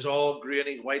Wagyu, which is all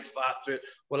grainy white fat through it?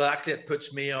 Well, actually it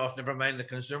puts me off, never mind the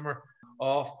consumer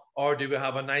off. Or do we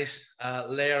have a nice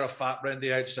layer of fat around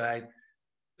the outside?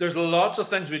 There's lots of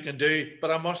things we can do, but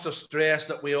I must have stressed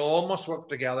that we all must work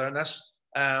together in this.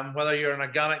 Whether you're an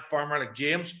organic farmer like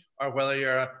James or whether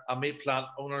you're a meat plant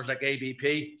owner like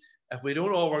ABP, if we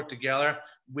don't all work together,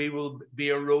 we will be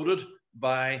eroded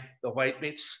by the white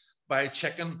meats, by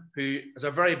chicken, who is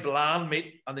a very bland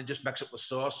meat, and they just mix it with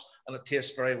sauce and it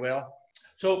tastes very well.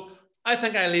 So I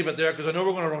think I leave it there because I know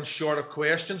we're going to run short of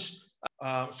questions.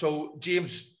 So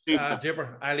James,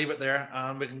 Dipper, I leave it there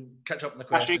and we can catch up in the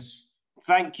questions.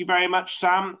 Thank you very much,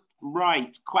 Sam.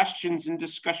 Right, questions and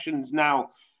discussions now.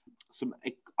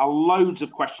 Loads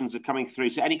of questions are coming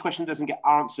through. So any question doesn't get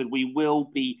answered, we will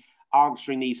be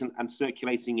answering these and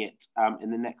circulating it in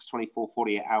the next 24,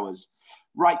 48 hours.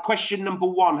 Right, question number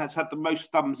 1 has had the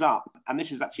most thumbs up, and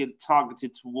this is actually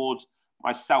targeted towards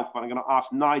myself, but I'm going to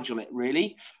ask Nigel it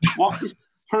really. What is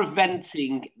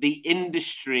preventing the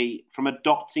industry from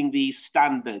adopting these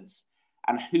standards,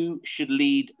 and who should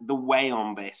lead the way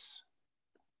on this?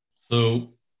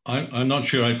 So I'm not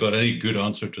sure I've got any good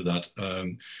answer to that.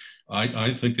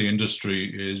 I think the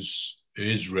industry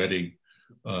is ready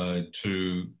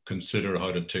to consider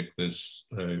how to take this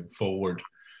forward.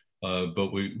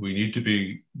 But we need to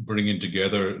be bringing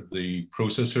together the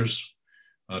processors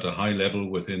at a high level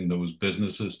within those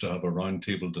businesses to have a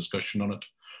roundtable discussion on it.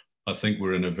 I think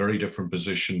we're in a very different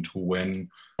position to when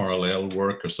parallel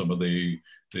work or some of the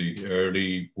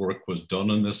early work was done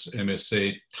in this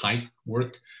MSA type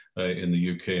work in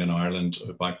the UK and Ireland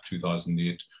back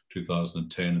 2008,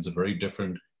 2010. It's a very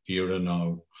different era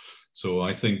now. So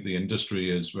I think the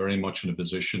industry is very much in a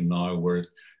position now where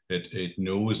it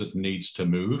knows it needs to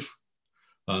move.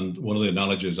 And one of the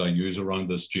analogies I use around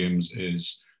this, James,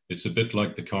 is it's a bit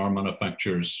like the car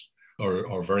manufacturers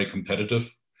are very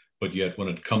competitive, but yet when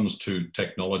it comes to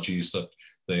technologies that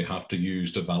they have to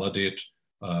use to validate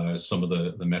some of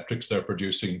the metrics they're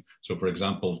producing. So for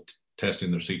example,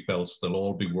 testing their seatbelts, they'll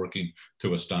all be working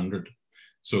to a standard.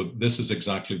 So this is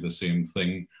exactly the same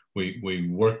thing. We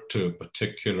work to a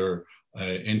particular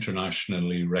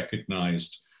internationally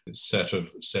recognized set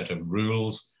of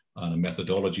rules and a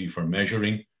methodology for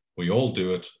measuring. We all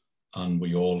do it, and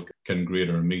we all can grade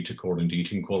our meat according to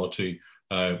eating quality.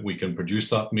 We can produce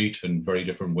that meat in very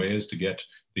different ways to get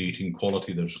the eating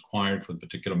quality that's required for the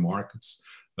particular markets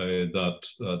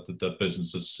that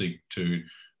businesses seek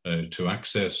to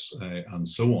access and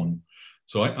so on.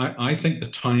 So I think the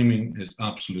timing is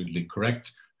absolutely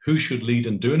correct. Who should lead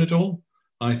in doing it all?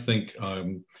 I think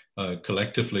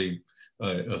collectively,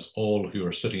 as all who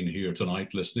are sitting here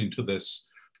tonight listening to this,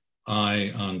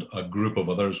 I and a group of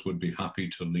others would be happy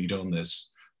to lead on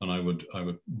this. And I would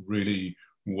really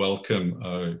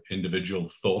welcome individual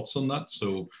thoughts on that.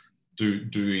 So do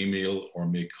email or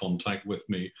make contact with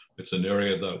me. It's an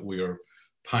area that we are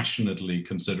passionately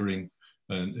considering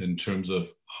in terms of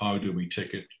how do we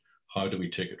take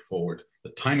it forward.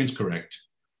 The timing's correct.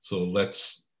 So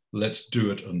let's do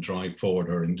it and drive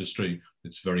forward our industry.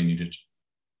 It's very needed.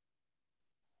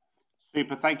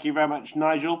 Super, thank you very much,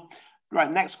 Nigel. Right,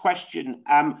 next question.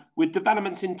 With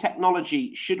developments in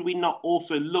technology, should we not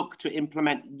also look to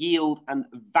implement yield and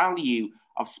value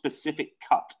of specific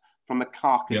cut from the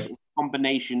carcass in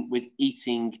combination with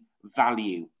eating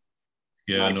value?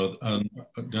 Yeah, no,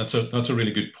 that's a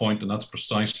really good point, and that's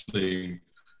precisely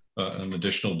an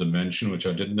additional dimension which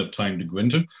I didn't have time to go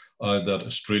into. That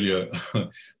Australia,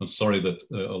 I'm sorry that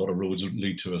a lot of roads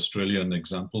lead to Australian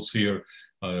examples here.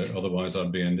 Otherwise,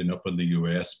 I'd be ending up in the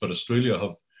US. But Australia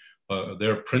have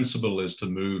their principle is to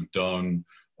move down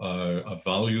a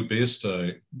value-based,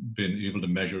 being able to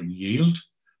measure yield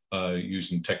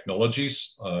using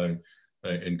technologies,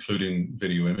 including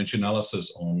video image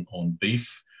analysis on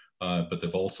beef. But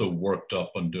they've also worked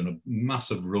up on doing a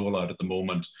massive rollout at the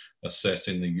moment,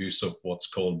 assessing the use of what's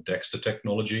called DEXTA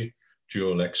technology,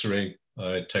 dual X-ray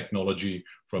technology,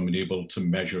 from being able to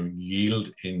measure yield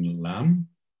in lamb.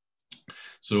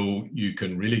 So you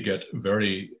can really get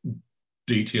very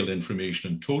detailed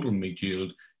information on total meat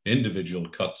yield, individual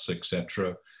cuts,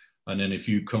 etc. And then if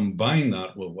you combine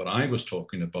that with what I was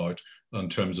talking about in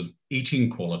terms of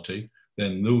eating quality,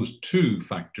 then those two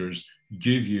factors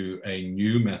give you a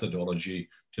new methodology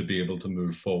to be able to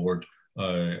move forward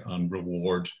and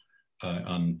reward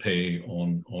and pay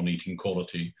on eating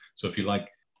quality. So if you like,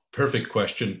 perfect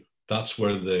question. That's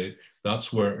where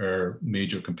our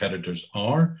major competitors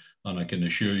are. And I can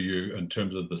assure you, in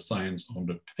terms of the science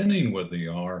underpinning where they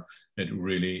are, it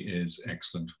really is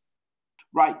excellent.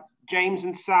 Right, James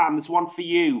and Sam, there's one for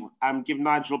you. Give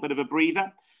Nigel a bit of a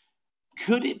breather.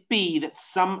 Could it be that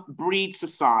some breed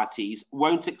societies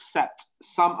won't accept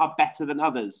some are better than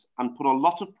others and put a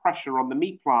lot of pressure on the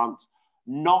meat plants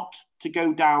not to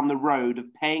go down the road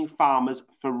of paying farmers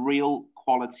for real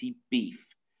quality beef?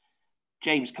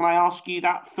 James, can I ask you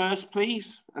that first,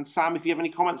 please? And Sam, if you have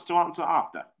any comments to answer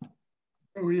after.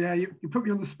 Oh yeah, you put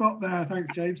me on the spot there.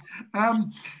 Thanks, James.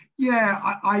 Yeah,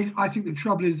 I think the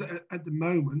trouble is that at the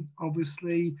moment,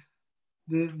 obviously,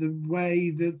 the way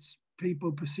that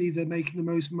people perceive they're making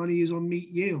the most money is on meat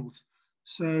yield.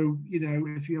 So, you know,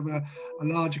 if you have a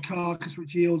larger carcass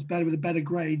which yields better with a better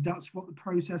grade, that's what the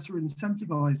processors are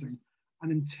incentivizing.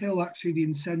 And until actually the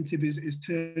incentive is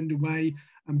turned away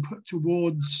and put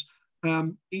towards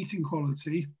eating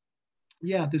quality,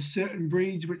 yeah, there's certain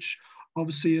breeds which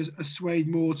obviously are swayed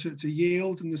more to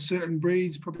yield, and there's certain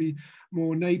breeds, probably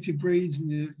more native breeds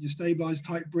and your stabilized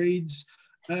type breeds,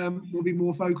 will be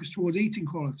more focused towards eating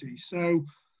quality. So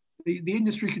the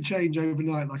industry could change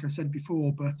overnight, like I said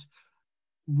before, but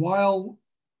while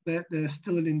there's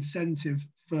still an incentive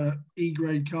for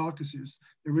E-grade carcasses,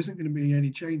 there isn't going to be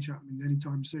any change happening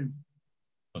anytime soon.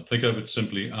 I think I would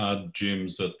simply add,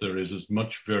 James, that there is as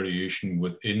much variation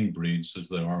within breeds as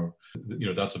there are. You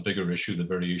know, that's a bigger issue, the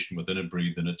variation within a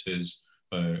breed, than it is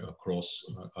across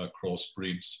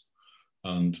breeds.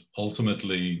 And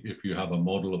ultimately, if you have a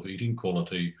model of eating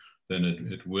quality, then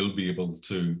it will be able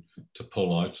to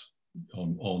pull out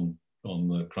on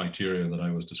the criteria that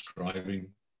I was describing.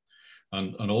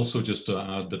 And also just to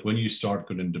add that when you start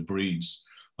going into breeds,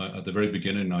 at the very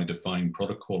beginning, I define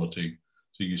product quality.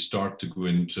 So you start to go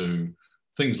into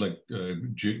things like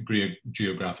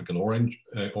geographical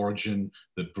origin,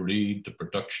 the breed, the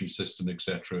production system,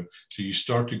 etc. So you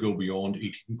start to go beyond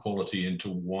eating quality into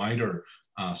wider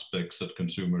aspects that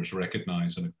consumers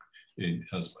recognize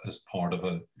as part of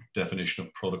a definition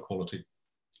of product quality.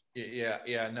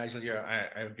 Yeah, Nigel,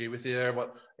 I agree with you there.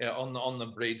 But yeah, on the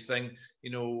breed thing,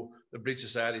 the breed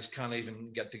societies can't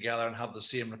even get together and have the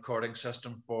same recording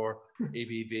system for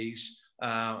ABVs.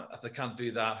 If they can't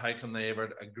do that, how can they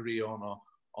ever agree on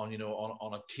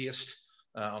a taste,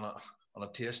 on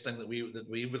a taste thing that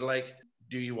we would like?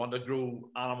 Do you want to grow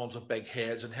animals with big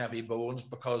heads and heavy bones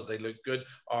because they look good,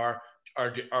 or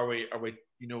are we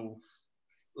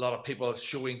a lot of people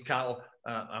showing cattle?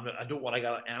 I don't want to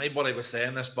get anybody was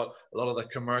saying this, but a lot of the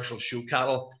commercial show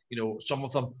cattle, some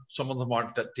of them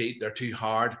aren't fit to eat. They're too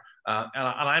hard. And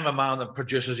I'm a man that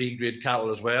produces E-grade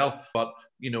cattle as well, but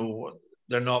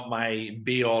they're not my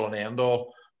be all and end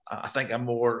all. I think a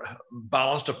more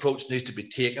balanced approach needs to be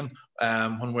taken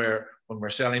when we're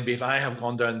selling beef. I have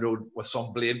gone down the road with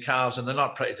some blade calves, and they're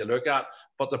not pretty to look at,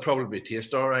 but they'll probably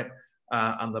taste all right.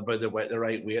 And about the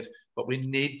right weight. But we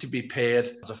need to be paid,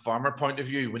 as a farmer point of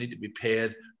view, we need to be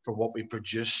paid for what we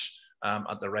produce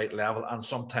at the right level. And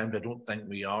sometimes I don't think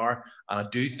we are. And I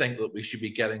do think that we should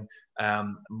be getting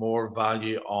more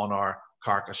value on our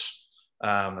carcass.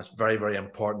 It's very, very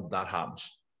important that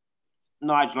happens.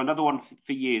 Nigel, another one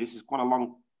for you. This is quite a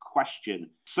long question.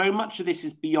 So much of this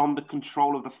is beyond the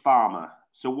control of the farmer.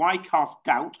 So why cast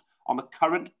doubt on the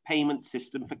current payment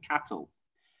system for cattle?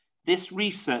 This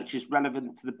research is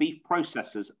relevant to the beef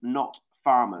processors, not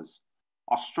farmers.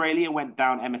 Australia went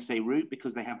down MSA route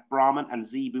because they have Brahman and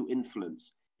Zebu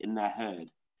influence in their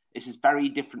herd. This is very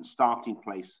different starting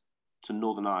place to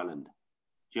Northern Ireland. Do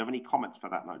you have any comments for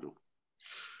that, Nigel?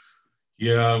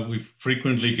 Yeah, we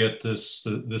frequently get this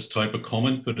type of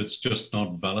comment, but it's just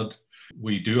not valid.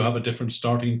 We do have a different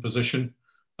starting position.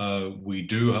 We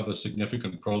do have a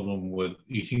significant problem with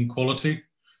eating quality.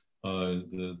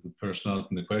 The person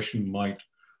asking the question might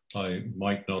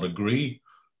not agree,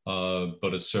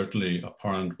 but it's certainly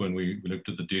apparent when we looked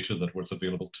at the data that was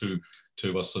available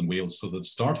to us in Wales. So the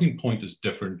starting point is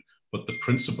different, but the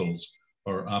principles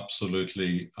are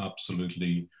absolutely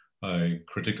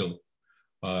critical.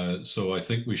 So I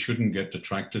think we shouldn't get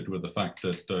detracted with the fact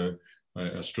that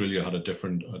Australia had a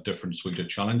different suite of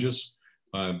challenges,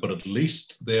 but at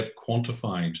least they've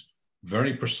quantified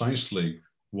very precisely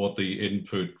what the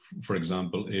input, for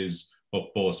example, is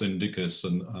of Bos indicus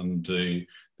and the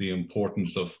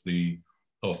importance of the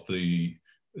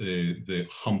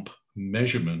hump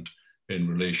measurement in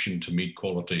relation to meat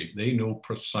quality. They know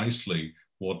precisely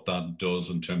what that does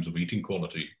in terms of eating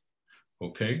quality.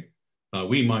 Okay, now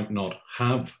we might not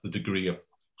have the degree of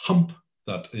hump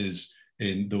that is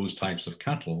in those types of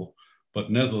cattle, but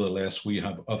nevertheless we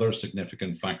have other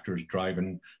significant factors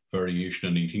driving variation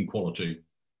in eating quality.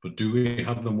 But do we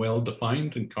have them well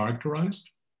defined and characterized?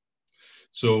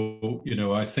 So,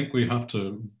 I think we have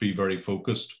to be very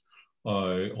focused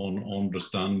on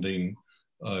understanding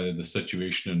the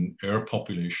situation in our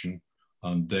population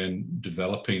and then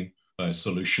developing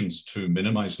solutions to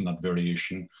minimizing that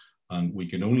variation. And we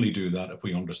can only do that if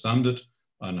we understand it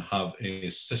and have a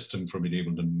system for being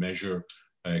able to measure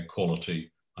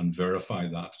quality and verify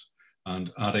that.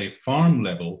 And at a farm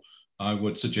level, I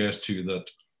would suggest to you that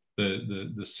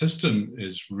the system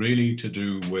is really to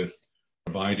do with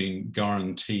providing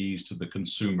guarantees to the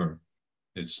consumer.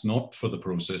 It's not for the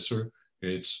processor.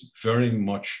 It's very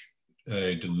much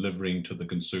delivering to the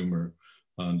consumer.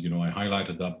 And, I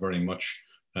highlighted that very much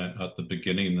at the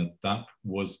beginning, that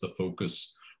was the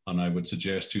focus. And I would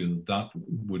suggest to you that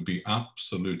would be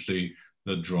absolutely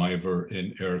the driver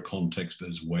in our context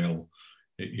as well.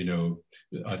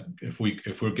 If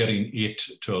we're getting 8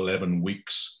 to 11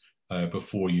 weeks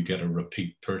before you get a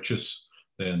repeat purchase,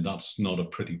 then that's not a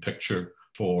pretty picture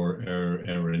for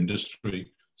our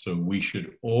industry. So we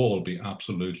should all be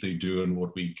absolutely doing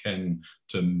what we can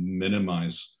to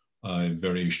minimize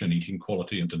variation in eating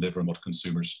quality and delivering what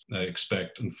consumers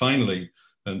expect. And finally,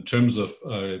 in terms of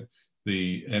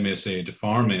the MSA to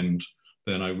farm end,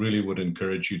 then I really would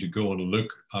encourage you to go and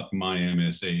look at my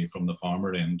MSA from the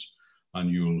farmer end, and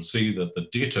you will see that the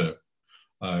data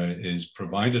is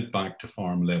provided back to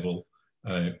farm level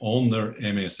on their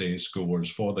MSA scores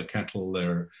for the cattle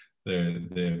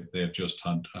they've just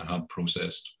had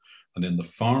processed. And then the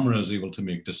farmer is able to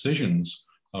make decisions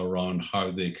around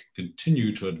how they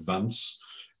continue to advance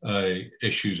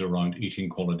issues around eating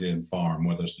quality and farm,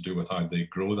 whether it's to do with how they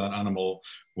grow that animal,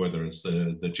 whether it's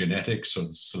the genetics or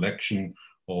the selection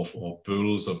of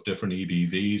bulls of different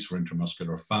EBVs for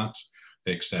intramuscular fat,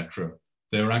 etc.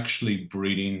 They're actually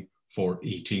breeding for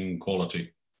eating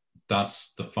quality.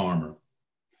 That's the farmer.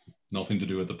 Nothing to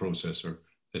do with the processor.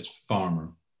 It's farmer.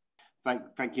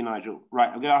 Thank you, Nigel. Right,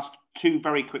 I'm going to ask two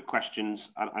very quick questions.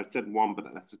 I said one, but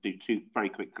let's do two very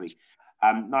quickly.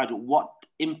 Nigel, what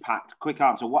impact, quick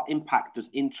answer, what impact does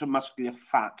intramuscular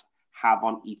fat have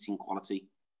on eating quality?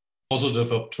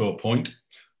 Positive up to a point.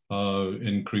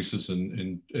 Increases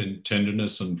in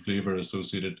tenderness and flavour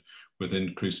associated with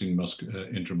increasing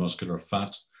intramuscular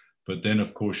fat. But then,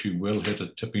 of course, you will hit a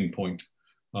tipping point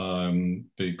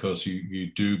because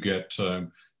you do get,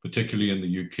 particularly in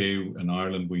the UK and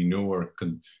Ireland, we know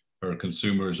our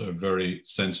consumers are very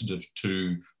sensitive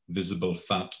to visible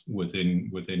fat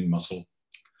within muscle.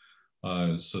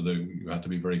 So you have to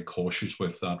be very cautious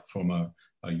with that from a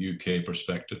UK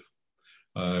perspective.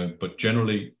 But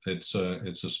generally, it's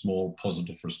a small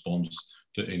positive response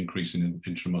to increasing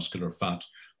intramuscular fat.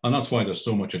 And that's why there's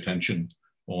so much attention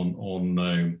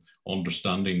on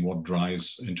understanding what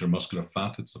drives intramuscular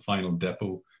fat. It's the final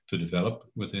depot to develop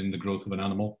within the growth of an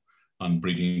animal, and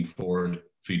breeding for it,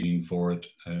 feeding for it,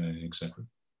 etc.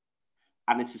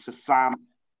 And this is for Sam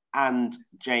and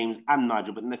James and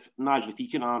Nigel, but Nigel, if you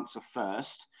can answer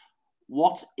first,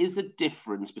 what is the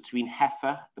difference between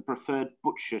heifer, the preferred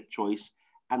butcher choice,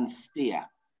 and steer?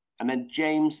 And then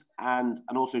James, and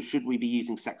also, should we be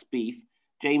using sexed beef?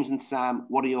 James and Sam,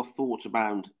 what are your thoughts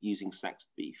about using sexed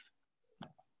beef?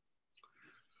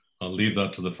 I'll leave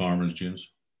that to the farmers, James.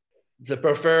 The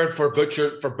preferred for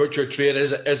butcher trade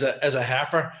is a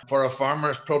heifer. For a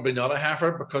farmer, it's probably not a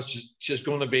heifer because she's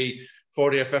going to be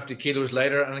 40 or 50 kilos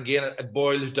lighter. And again, it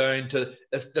boils down to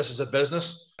this is a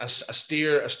business. A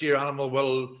steer animal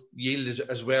will yield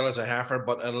as well as a heifer,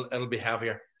 but it'll be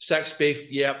heavier. Sexed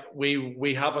beef, yeah,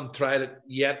 we haven't tried it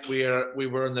yet. We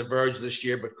were on the verge this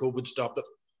year, but COVID stopped it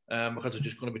because there's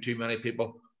just going to be too many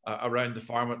people around the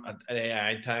farm at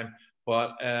AI time.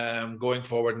 But going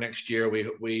forward next year,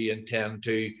 we intend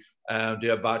to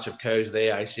do a batch of cows with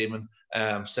AI semen,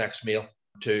 sex meal,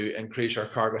 to increase our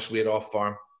carcass weight off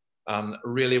farm. And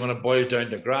really, when it boils down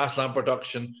to grassland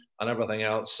production and everything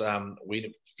else,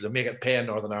 to make it pay in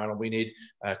Northern Ireland, we need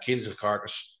kilos of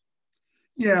carcass.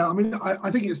 Yeah, I mean, I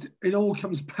think it all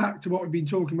comes back to what we've been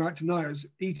talking about tonight, is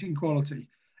eating quality.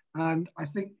 And I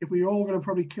think if we were all going to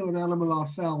probably kill an animal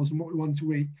ourselves and what we want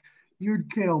to eat,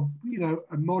 you'd kill,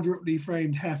 a moderately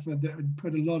framed heifer that would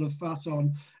put a lot of fat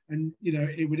on, and,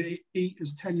 it would eat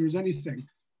as tender as anything.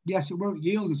 Yes, it won't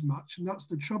yield as much, and that's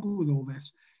the trouble with all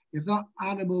this. If that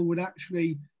animal would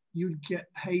actually, you'd get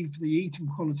paid for the eating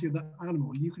quality of that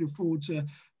animal. You could afford to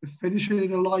finish it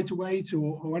in a lighter weight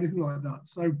or anything like that.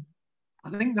 So I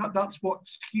think that's what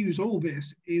skews all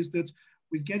this, is that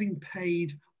we're getting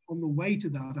paid on the weight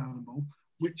of that animal,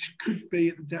 which could be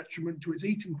at the detriment to its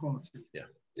eating quality. Yeah.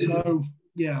 So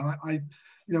yeah,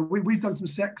 we've done some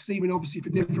sex semen, obviously for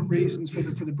different reasons for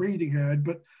the breeding herd,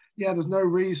 but yeah, there's no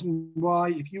reason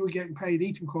why, if you were getting paid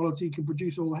eating quality, you can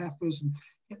produce all the heifers and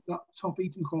get that top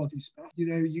eating quality spec.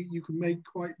 You can make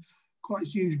quite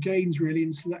huge gains really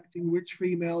in selecting which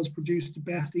females produce the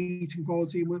best eating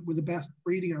quality with the best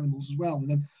breeding animals as well. And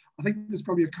then I think there's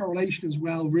probably a correlation as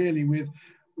well, really, with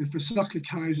for suckler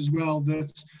cows as well,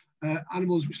 that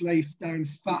animals which lay down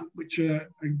fat, which are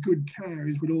good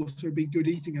cows, would also be good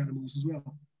eating animals as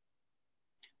well.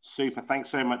 Super,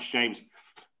 thanks so much, James.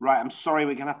 Right, I'm sorry,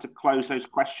 we're going to have to close those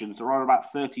questions. There are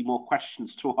about 30 more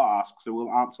questions to ask, so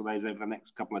we'll answer those over the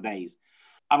next couple of days.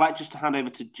 I'd like just to hand over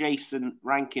to Jason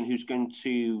Rankin, who's going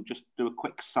to just do a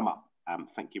quick sum up.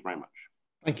 Thank you very much.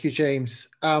 Thank you, James.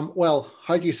 Well,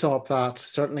 how do you sum up that?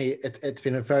 Certainly, it's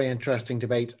been a very interesting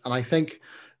debate. And I think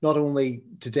not only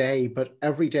today, but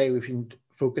every day we've been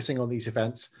focusing on these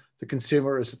events. The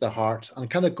consumer is at the heart. And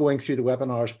kind of going through the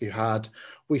webinars we had,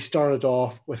 we started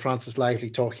off with Francis Lively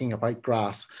talking about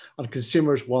grass, and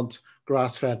consumers want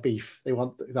grass-fed beef. They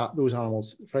want those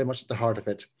animals very much at the heart of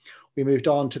it. We moved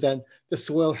on to then the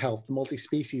soil health, the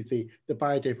multi-species, the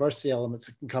biodiversity elements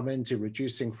that can come into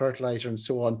reducing fertilizer and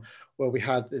so on, where we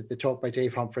had the talk by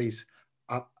Dave Humphreys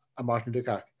and Martin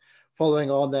Lukac.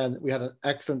 Following on then, we had an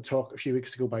excellent talk a few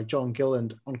weeks ago by John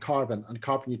Gilland on carbon and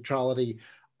carbon neutrality,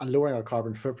 and lowering our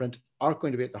carbon footprint are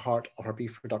going to be at the heart of our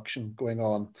beef production going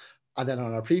on. And then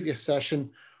on our previous session,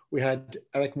 we had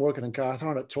Eric Morgan and Gareth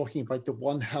Arnott talking about the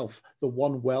One Health, the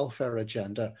One Welfare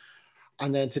agenda.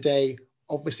 And then today,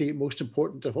 obviously most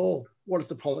important of all, what does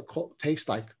the product taste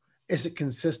like? Is it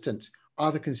consistent?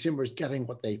 Are the consumers getting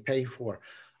what they pay for?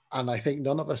 And I think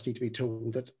none of us need to be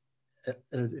told that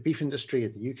in the beef industry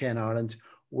in the UK and Ireland,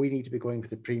 we need to be going for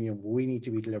the premium. We need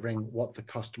to be delivering what the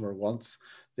customer wants.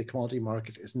 The commodity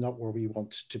market is not where we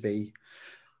want to be.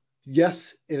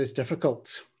 Yes, it is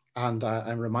difficult. And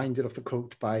I'm reminded of the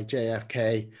quote by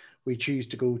JFK, we choose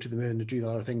to go to the moon and do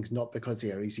other things, not because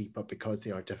they are easy, but because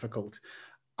they are difficult.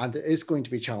 And it is going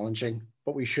to be challenging,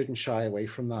 but we shouldn't shy away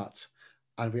from that.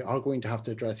 And we are going to have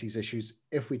to address these issues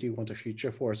if we do want a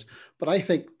future for us. But I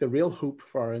think the real hope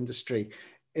for our industry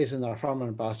is in our farmer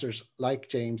ambassadors like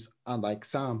James and like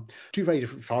Sam. Two very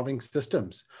different farming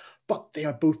systems, but they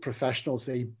are both professionals.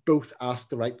 They both ask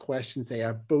the right questions. They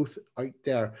are both out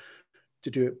there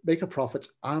to make a profit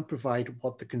and provide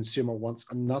what the consumer wants.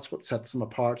 And that's what sets them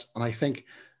apart. And I think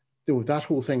that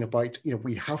whole thing about,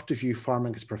 we have to view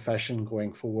farming as a profession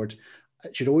going forward.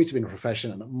 It should always have been a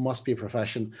profession, and it must be a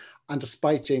profession. And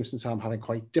despite James and Sam having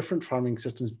quite different farming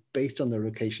systems based on their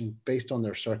location, based on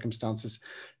their circumstances,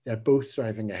 they're both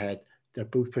driving ahead. They're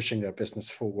both pushing their business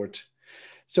forward.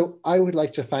 So I would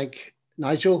like to thank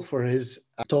Nigel for his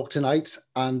talk tonight,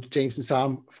 and James and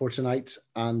Sam for tonight,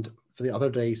 and for the other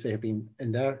days they have been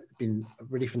in there. It's been a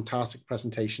really fantastic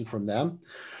presentation from them.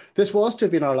 This was to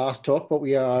have been our last talk, but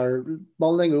we are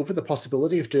mulling over the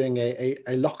possibility of doing a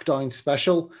lockdown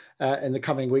special in the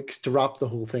coming weeks to wrap the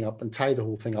whole thing up and tie the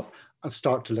whole thing up and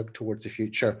start to look towards the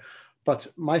future. But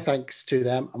my thanks to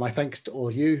them, and my thanks to all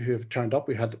of you who have turned up.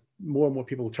 We've had more and more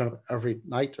people turn up every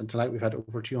night, and tonight we've had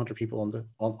over 200 people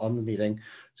on the meeting.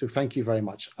 So thank you very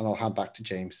much, and I'll hand back to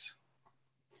James.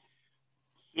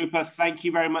 Super. Thank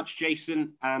you very much,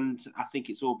 Jason. And I think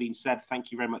it's all been said.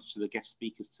 Thank you very much to the guest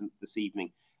speakers this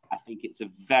evening. I think it's a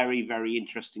very, very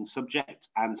interesting subject,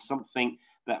 and something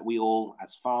that we all,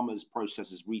 as farmers,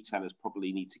 processors, retailers,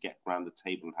 probably need to get around the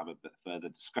table and have a bit further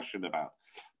discussion about.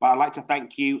 But I'd like to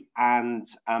thank you, and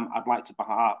I'd like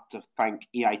to thank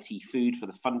EIT Food for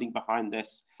the funding behind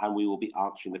this, and we will be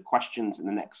answering the questions in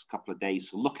the next couple of days,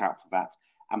 so look out for that.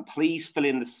 And please fill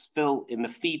in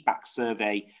the feedback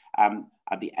survey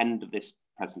at the end of this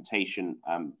presentation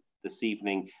this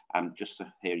evening, just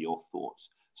to hear your thoughts.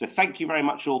 So thank you very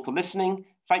much all for listening.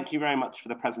 Thank you very much for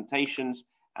the presentations,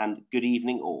 and good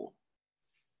evening all.